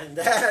sign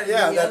that.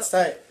 Yeah, that's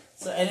tight.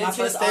 So and it's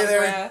gonna stay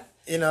there.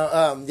 You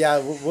know,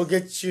 we'll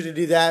get you to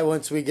do that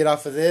once we get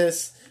off of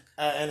this,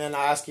 and then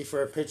I'll ask you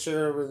for a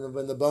picture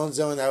in the Bone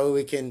Zone. That way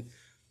we can,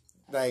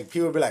 like,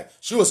 people will be like,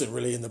 she wasn't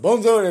really in the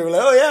Bone Zone. They were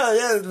like, oh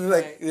yeah,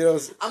 like, right. You know.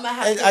 I'm gonna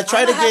have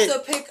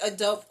to pick a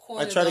dope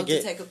corner to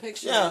take a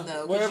picture. Yeah,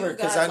 though, whatever,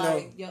 because I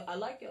know. I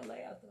like your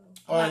layout though.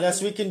 Or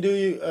unless we can do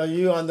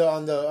you on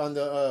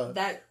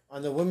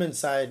the women's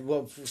side.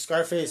 Well,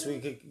 Scarface we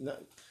could,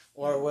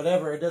 or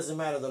whatever. It doesn't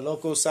matter, the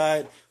local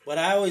side. But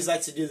I always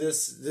like to do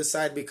this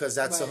side because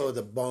that's the whole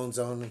Bone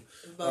Zone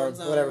or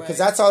whatever. Because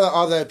that's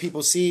all the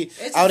people see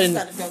out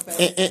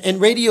in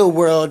radio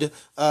world.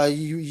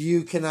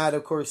 You cannot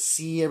of course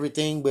see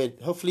everything,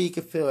 but hopefully you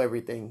can feel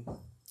everything.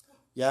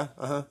 Yeah?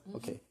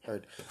 Okay,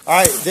 heard. All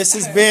right, this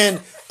has been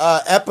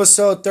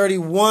episode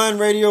 31,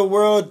 Radio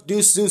World.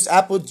 Deuce,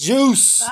 apple juice.